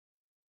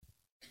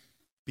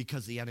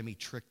 Because the enemy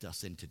tricked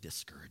us into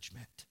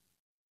discouragement.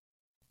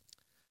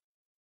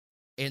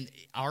 And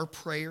our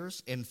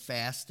prayers and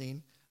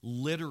fasting,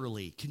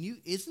 literally,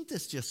 isn't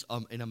this just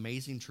an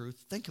amazing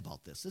truth? Think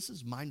about this. This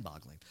is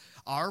mind-boggling.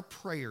 Our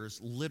prayers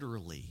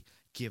literally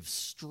give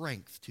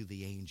strength to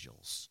the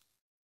angels.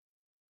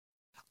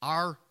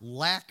 Our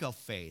lack of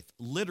faith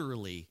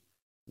literally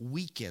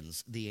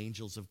weakens the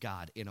angels of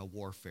God in a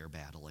warfare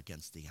battle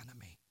against the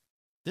enemy.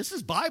 This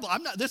is Bible.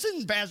 This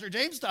isn't Pastor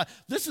James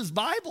stuff. This is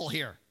Bible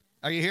here.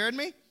 Are you hearing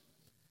me?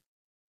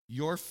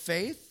 Your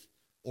faith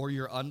or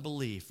your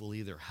unbelief will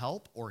either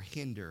help or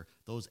hinder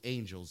those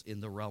angels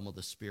in the realm of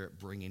the Spirit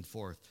bringing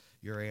forth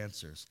your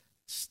answers.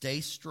 Stay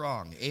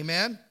strong.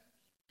 Amen?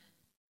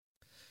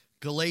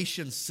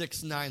 Galatians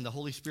 6:9, the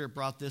Holy Spirit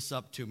brought this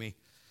up to me.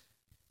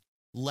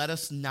 Let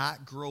us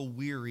not grow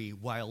weary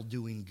while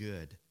doing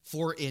good,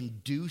 for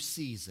in due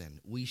season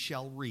we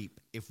shall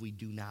reap if we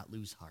do not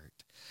lose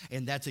heart.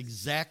 And that's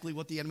exactly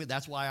what the enemy,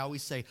 that's why I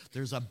always say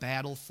there's a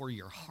battle for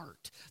your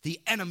heart. The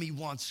enemy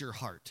wants your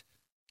heart.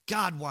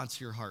 God wants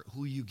your heart.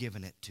 Who are you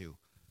giving it to?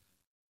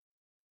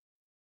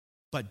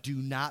 But do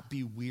not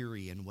be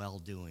weary in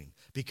well-doing.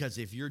 Because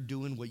if you're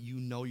doing what you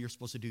know you're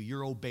supposed to do,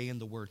 you're obeying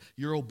the word,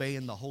 you're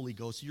obeying the Holy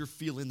Ghost, you're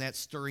feeling that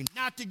stirring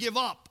not to give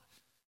up.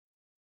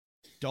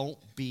 Don't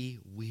be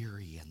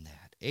weary in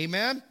that.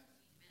 Amen?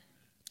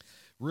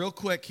 Real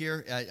quick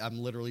here, I'm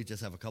literally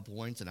just have a couple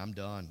points and I'm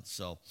done.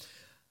 So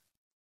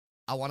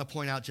I want to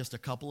point out just a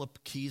couple of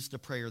keys to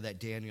prayer that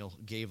Daniel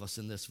gave us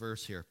in this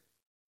verse here.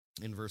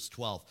 In verse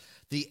 12,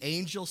 the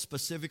angel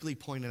specifically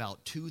pointed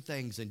out 2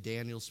 things in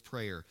Daniel's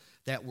prayer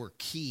that were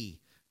key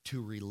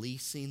to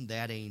releasing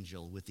that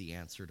angel with the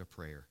answer to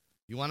prayer.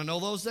 You want to know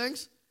those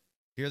things?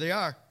 Here they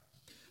are.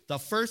 The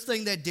first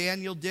thing that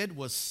Daniel did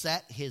was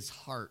set his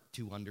heart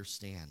to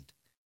understand.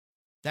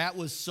 That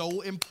was so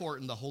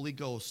important. The Holy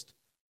Ghost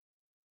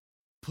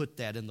put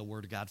that in the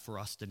Word of God for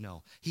us to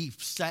know. He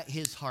set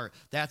his heart.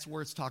 That's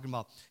where it's talking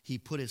about. He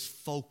put his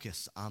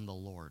focus on the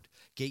Lord.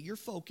 Get your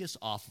focus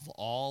off of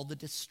all the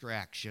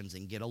distractions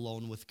and get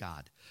alone with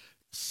God.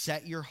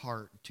 Set your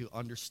heart to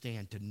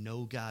understand, to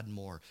know God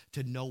more,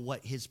 to know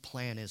what his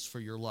plan is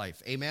for your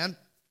life. Amen?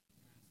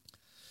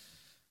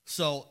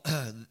 So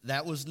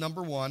that was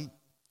number 1.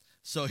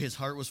 So his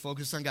heart was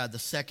focused on God. The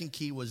second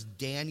key was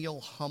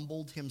Daniel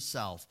humbled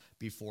himself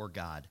before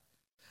God.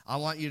 I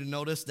want you to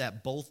notice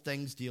that both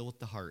things deal with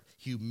the heart.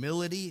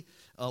 Humility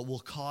will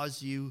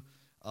cause you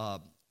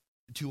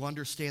to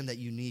understand that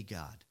you need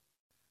God.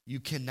 You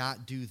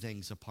cannot do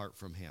things apart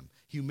from him.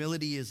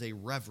 Humility is a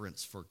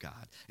reverence for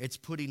God. It's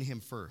putting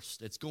him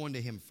first. It's going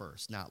to him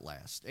first, not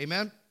last.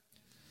 Amen?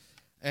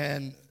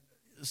 And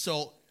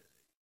so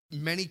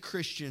many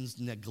Christians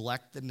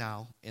neglect the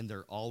now, and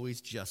they're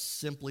always just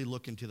simply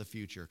looking to the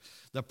future.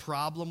 The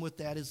problem with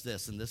that is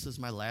this, and this is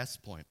my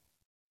last point.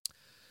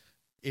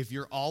 If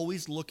you're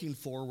always looking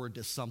forward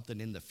to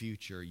something in the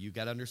future, you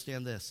got to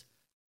understand this.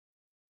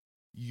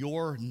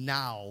 your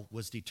now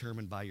was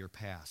determined by your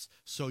past.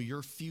 So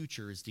your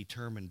future is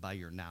determined by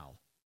your now.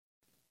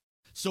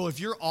 So if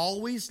you're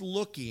always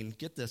looking,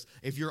 get this,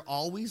 if you're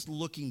always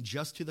looking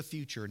just to the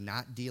future,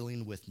 not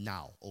dealing with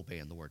now,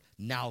 obeying the word,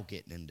 now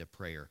getting into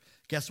prayer,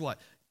 guess what?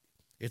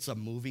 It's a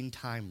moving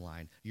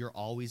timeline. You're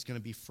always going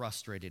to be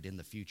frustrated in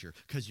the future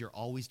because you're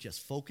always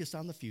just focused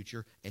on the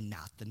future and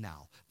not the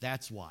now.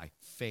 That's why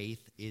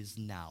faith is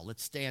now.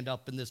 Let's stand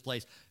up in this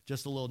place.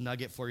 Just a little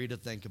nugget for you to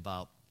think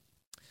about.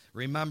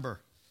 Remember,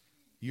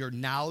 your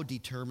now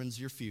determines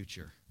your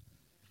future.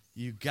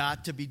 You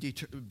got to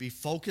be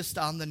focused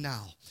on the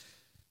now.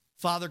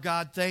 Father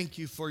God, thank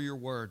you for your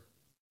word.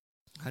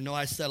 I know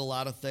I said a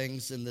lot of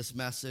things in this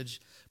message,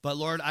 but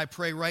Lord, I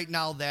pray right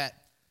now that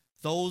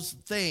those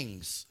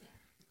things,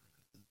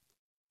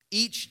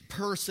 each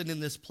person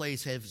in this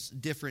place has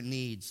different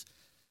needs.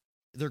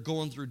 They're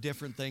going through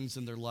different things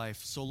in their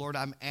life. So Lord,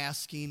 I'm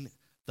asking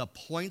the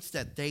points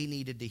that they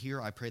needed to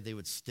hear, I pray they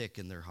would stick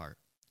in their heart.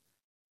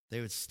 They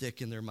would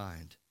stick in their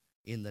mind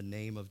in the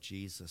name of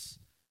Jesus.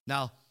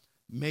 Now,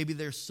 maybe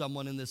there's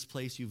someone in this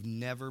place you've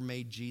never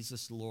made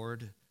Jesus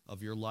Lord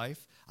of your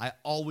life. I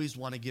always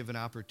want to give an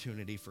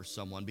opportunity for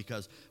someone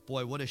because,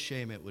 boy, what a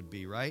shame it would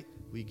be, right?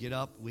 We get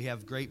up, we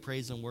have great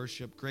praise and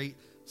worship, great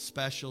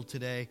special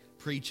today,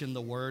 preaching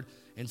the word,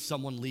 and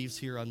someone leaves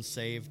here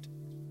unsaved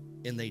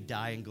and they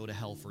die and go to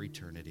hell for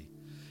eternity.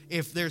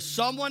 If there's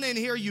someone in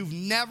here you've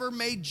never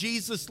made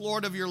Jesus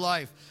Lord of your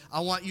life, I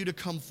want you to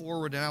come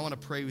forward and I want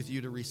to pray with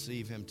you to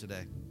receive him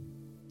today.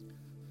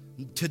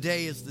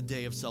 Today is the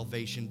day of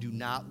salvation. Do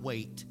not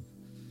wait.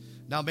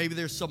 Now, maybe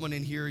there's someone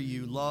in here,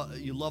 you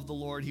love the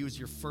Lord. He was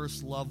your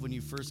first love when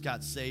you first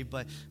got saved,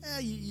 but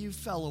you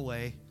fell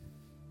away.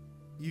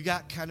 You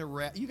got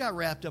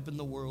wrapped up in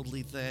the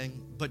worldly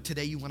thing, but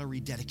today you want to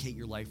rededicate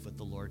your life with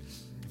the Lord.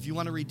 If you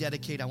want to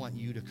rededicate, I want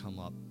you to come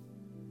up.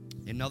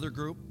 Another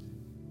group,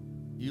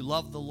 you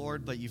love the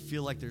Lord, but you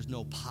feel like there's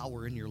no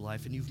power in your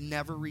life, and you've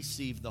never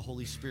received the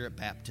Holy Spirit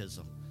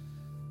baptism.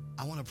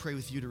 I want to pray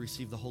with you to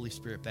receive the Holy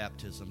Spirit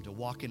baptism, to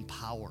walk in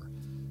power.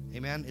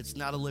 Amen? It's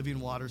not a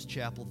Living Waters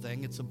Chapel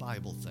thing. It's a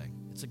Bible thing.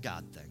 It's a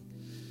God thing.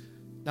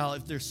 Now,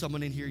 if there's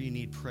someone in here you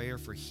need prayer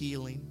for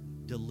healing,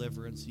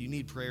 deliverance, you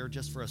need prayer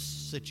just for a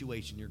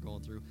situation you're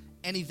going through,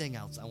 anything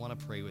else, I want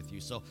to pray with you.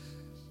 So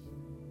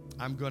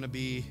I'm going to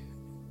be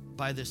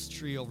by this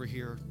tree over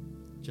here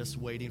just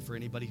waiting for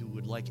anybody who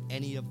would like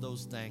any of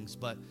those things.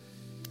 But,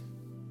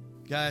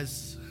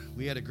 guys,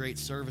 we had a great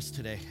service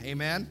today.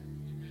 Amen?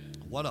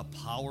 What a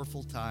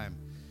powerful time.